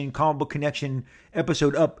adaptation, comic book connection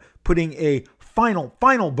episode up, putting a final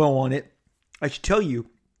bow on it, I should tell you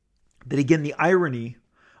that, again, the irony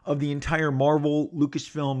of the entire Marvel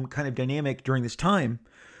Lucasfilm kind of dynamic during this time,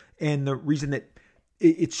 and the reason that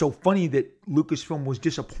it's so funny that Lucasfilm was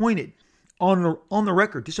disappointed on the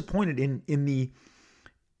record, disappointed in the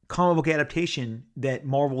comic book adaptation that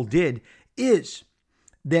Marvel did, is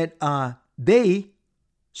that they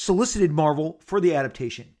solicited Marvel for the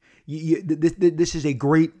adaptation. This is a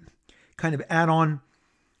great kind of add-on.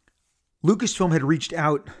 Lucasfilm had reached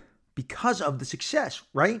out because of the success,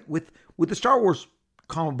 right, with the Star Wars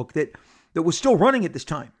comic book that was still running at this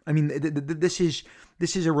time. I mean, this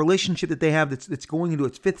is a relationship that they have that's going into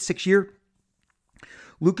its 5th, 6th year.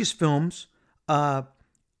 Lucasfilms,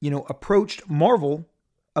 approached Marvel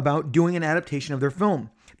about doing an adaptation of their film.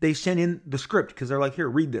 They sent in the script because they're like, "Here,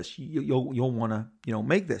 read this. You'll want to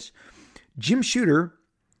make this." Jim Shooter,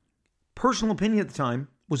 personal opinion at the time,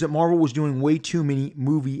 was that Marvel was doing way too many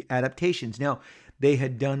movie adaptations. Now, they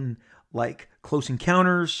had done like Close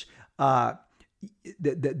Encounters.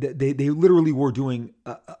 They literally were doing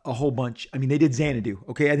a whole bunch. I mean, they did Xanadu.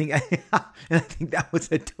 Okay, I think that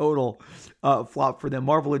was a total flop for them.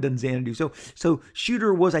 Marvel had done Xanadu. So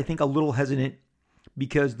Shooter was, I think, a little hesitant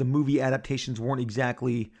because the movie adaptations weren't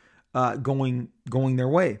exactly going their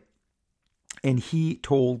way, and he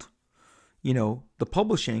told the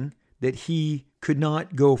publishing that he could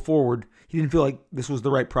not go forward. He didn't feel like this was the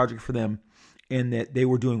right project for them, and that they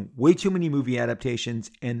were doing way too many movie adaptations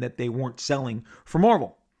and that they weren't selling for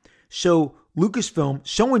Marvel. So Lucasfilm,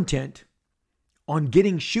 so intent on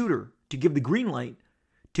getting Shooter to give the green light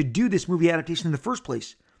to do this movie adaptation in the first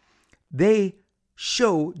place, they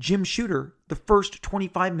show Jim Shooter the first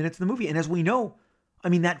 25 minutes of the movie. And as we know, I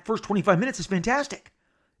mean, that first 25 minutes is fantastic.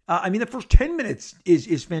 The first 10 minutes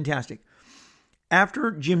is fantastic.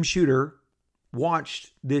 After Jim Shooter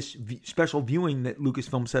watched this special viewing that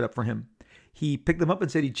Lucasfilm set up for him, he picked them up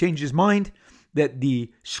and said he changed his mind, that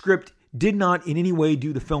the script did not in any way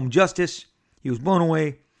do the film justice. He was blown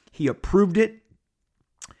away. He approved it.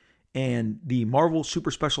 And the Marvel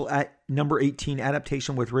Super Special at number 18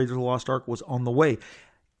 adaptation with Raiders of the Lost Ark was on the way.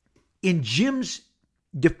 In Jim's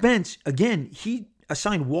defense, again, he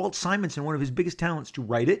assigned Walt Simonson, one of his biggest talents, to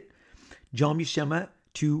write it, John Buscema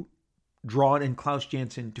to draw it, and Klaus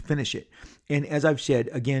Janson to finish it. And as I've said,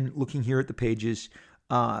 again, looking here at the pages,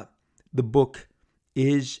 the book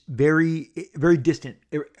is very, very distant.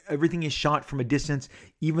 Everything is shot from a distance.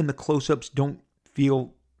 Even the close-ups don't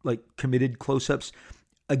feel like committed close-ups.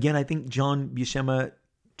 Again, I think John Buscema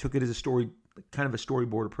took it as a story, kind of a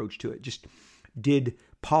storyboard approach to it. Just did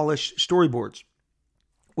polished storyboards,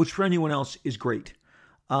 which for anyone else is great.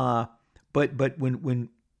 But when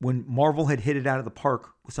Marvel had hit it out of the park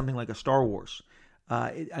with something like a Star Wars,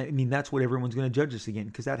 that's what everyone's going to judge this again,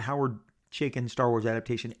 because that Howard Chaykin Star Wars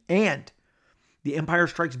adaptation and The Empire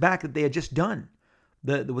Strikes Back that they had just done,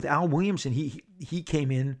 with Al Williamson, he came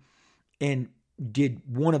in and did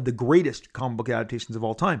one of the greatest comic book adaptations of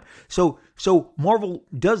all time. So Marvel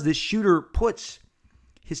does this. Shooter puts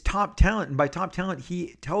his top talent, and by top talent,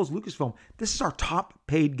 he tells Lucasfilm, this is our top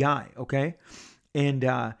paid guy, okay? And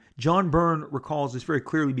John Byrne recalls this very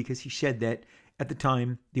clearly because he said that at the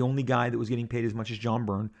time, the only guy that was getting paid as much as John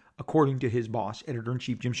Byrne, according to his boss,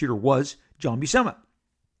 editor-in-chief Jim Shooter, was John Buscema.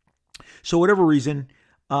 So whatever reason,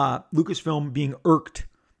 Lucasfilm, being irked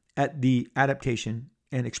at the adaptation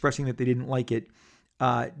and expressing that they didn't like it,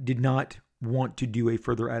 did not want to do a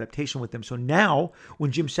further adaptation with them. So now,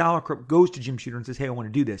 when Jim Salicrup goes to Jim Shooter and says, "Hey, I want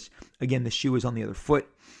to do this," again, the shoe is on the other foot,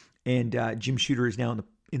 and Jim Shooter is now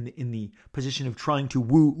in the position of trying to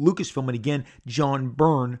woo Lucasfilm. And again, John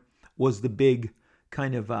Byrne was the big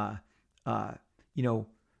kind of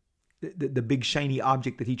the big shiny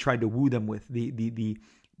object that he tried to woo them with,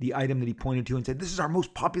 the item that he pointed to and said, "This is our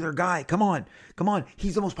most popular guy. Come on.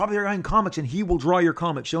 He's the most popular guy in comics, and he will draw your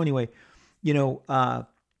comics." So anyway,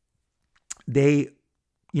 they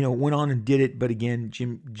went on and did it. But again,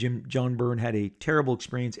 John Byrne had a terrible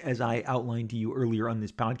experience, as I outlined to you earlier on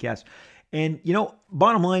this podcast. And,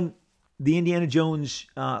 bottom line, the Indiana Jones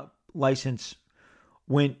license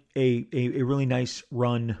went a really nice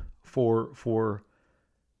run for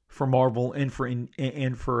Marvel and for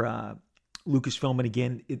Lucasfilm. And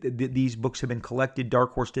again, these books have been collected.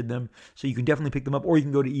 Dark Horse did them, so you can definitely pick them up, or you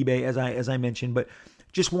can go to eBay, as I mentioned. But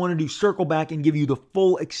just wanted to circle back and give you the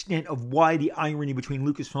full extent of why the irony between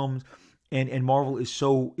Lucasfilm and Marvel is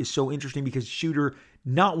so interesting, because Shooter,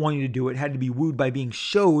 not wanting to do it, had to be wooed by being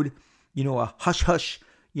showed, a hush,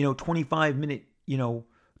 25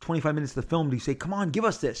 minutes of the film to say, come on, give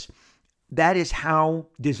us this. That is how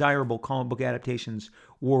desirable comic book adaptations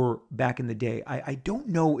were back in the day. I don't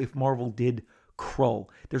know if Marvel did Krull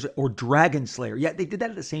or Dragon Slayer. Yeah, they did that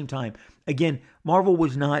at the same time. Again, Marvel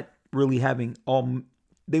was not really having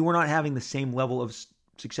they were not having the same level of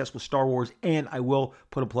success with Star Wars. And I will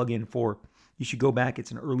put a plug in for, you should go back.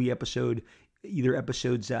 It's an early episode, either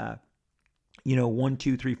episodes 1,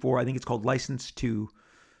 2, 3, 4. I think it's called License to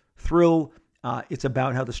Thrill. It's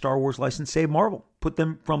about how the Star Wars license saved Marvel, put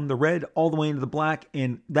them from the red all the way into the black,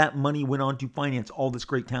 and that money went on to finance all this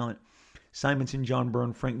great talent. Simonson, John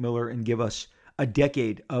Byrne, Frank Miller, and give us a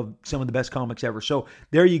decade of some of the best comics ever. So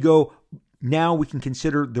there you go. Now we can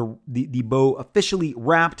consider the bow officially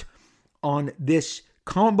wrapped on this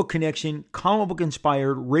comic book connection, comic book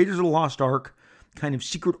inspired Raiders of the Lost Ark kind of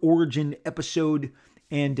secret origin episode.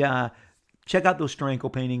 And check out those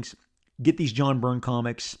Steranko paintings. Get these John Byrne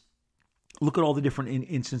comics. Look at all the different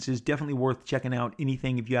instances. Definitely worth checking out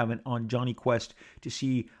anything if you haven't on Johnny Quest to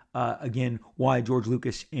see, again, why George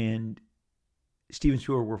Lucas and Steven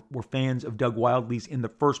Spielberg were fans of Doug Wildley's in the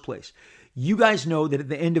first place. You guys know that at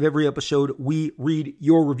the end of every episode, we read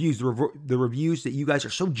your reviews, the reviews that you guys are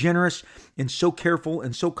so generous and so careful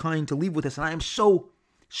and so kind to leave with us. And I am so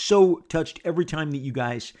touched every time that you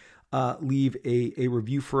guys leave a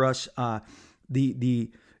review for us.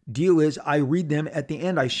 The deal is I read them at the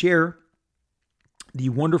end. I share the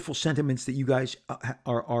wonderful sentiments that you guys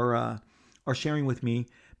are sharing with me,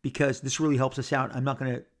 because this really helps us out. I'm not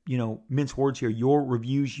going to mince words here. Your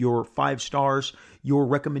reviews, your 5 stars, your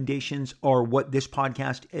recommendations are what this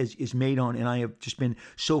podcast is made on. And I have just been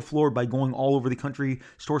so floored by going all over the country,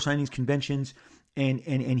 store signings, conventions,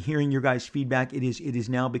 and hearing your guys' feedback. It is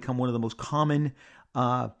now become one of the most common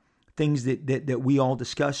things that we all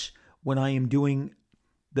discuss when I am doing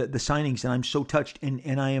the signings. And I'm so touched,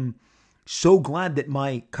 and I am so glad that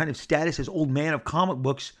my kind of status as old man of comic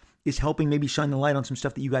books is helping maybe shine the light on some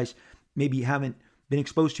stuff that you guys maybe haven't been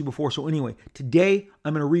exposed to before. So anyway, today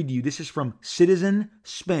I'm going to read to you. This is from Citizen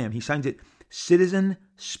Spam. He signs it Citizen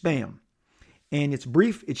Spam. And it's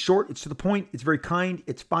brief, it's short, it's to the point, it's very kind,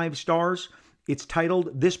 it's 5 stars. It's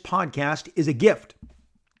titled, "This Podcast is a Gift."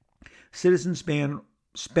 Citizen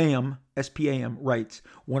Spam, S-P-A-M, writes,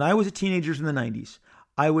 "When I was a teenager in the 90s,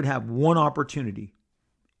 I would have one opportunity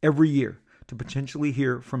every year to potentially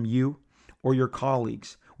hear from you or your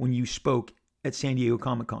colleagues when you spoke at San Diego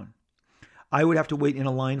Comic-Con. I would have to wait in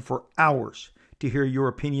a line for hours to hear your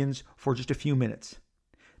opinions for just a few minutes.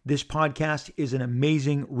 This podcast is an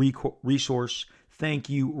amazing resource. Thank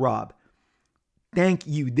you, Rob." Thank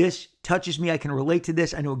you. This touches me. I can relate to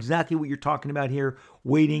this. I know exactly what you're talking about here.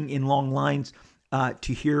 Waiting in long lines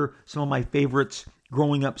to hear some of my favorites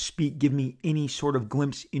growing up speak, give me any sort of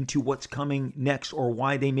glimpse into what's coming next or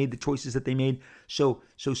why they made the choices that they made. So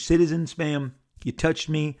Citizen Spam, you touched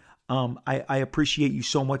me. I appreciate you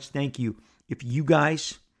so much. Thank you. If you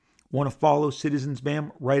guys want to follow Citizen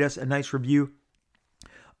Spam, write us a nice review.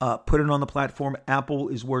 Put it on the platform. Apple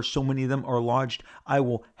is where so many of them are lodged. I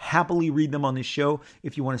will happily read them on this show.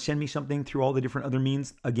 If you want to send me something through all the different other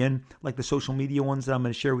means, again, like the social media ones that I'm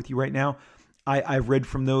going to share with you right now, I've read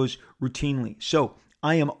from those routinely. So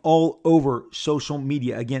I am all over social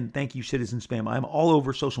media. Again, thank you, Citizen Spam. I'm all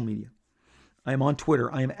over social media. I am on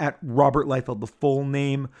Twitter. I am at Robert Liefeld, the full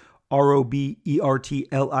name,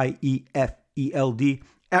 RobertLiefeld,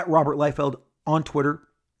 at Robert Liefeld on Twitter.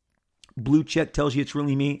 Blue check tells you it's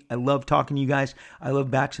really me. I love talking to you guys. I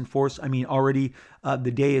love backs and forths. I mean, already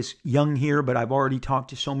the day is young here, but I've already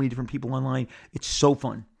talked to so many different people online. It's so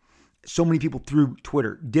fun. So many people through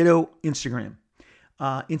Twitter. Ditto Instagram.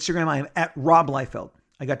 Instagram, I am at Rob Liefeld.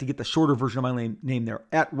 I got to get the shorter version of my name there.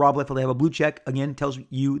 At Rob Liefeld, I have a blue check. Again, tells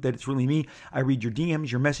you that it's really me. I read your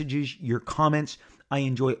DMs, your messages, your comments. I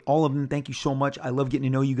enjoy all of them. Thank you so much. I love getting to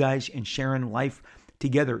know you guys and sharing life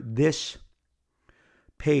together. This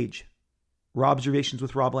page, Robservations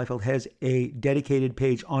with Rob Liefeld, has a dedicated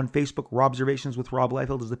page on Facebook. Robservations with Rob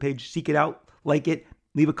Liefeld is the page. Seek it out, like it,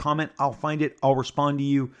 leave a comment. I'll find it. I'll respond to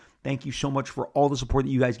you. Thank you so much for all the support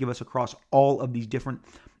that you guys give us across all of these different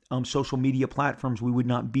social media platforms. We would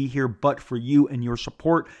not be here but for you and your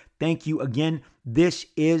support. Thank you again. This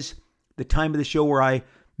is the time of the show where I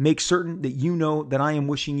make certain that you know that I am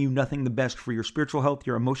wishing you nothing the best for your spiritual health,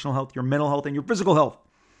 your emotional health, your mental health, and your physical health.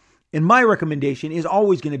 And my recommendation is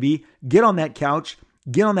always going to be get on that couch,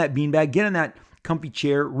 get on that beanbag, get in that comfy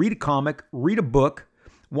chair, read a comic, read a book,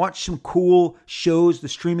 watch some cool shows, the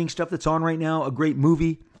streaming stuff that's on right now, a great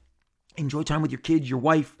movie. Enjoy time with your kids, your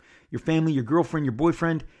wife, your family, your girlfriend, your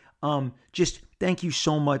boyfriend. Just thank you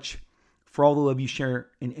so much for all the love you share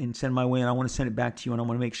and send my way. And I want to send it back to you. And I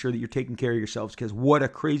want to make sure that you're taking care of yourselves, because what a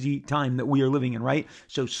crazy time that we are living in, right?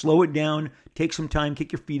 So slow it down, take some time,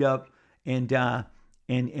 kick your feet up, and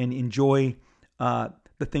enjoy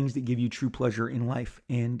the things that give you true pleasure in life.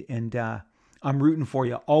 And I'm rooting for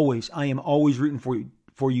you always. I am always rooting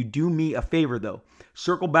for you. Do me a favor though.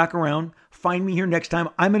 Circle back around. Find me here next time.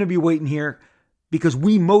 I'm going to be waiting here, because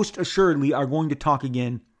we most assuredly are going to talk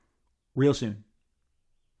again real soon.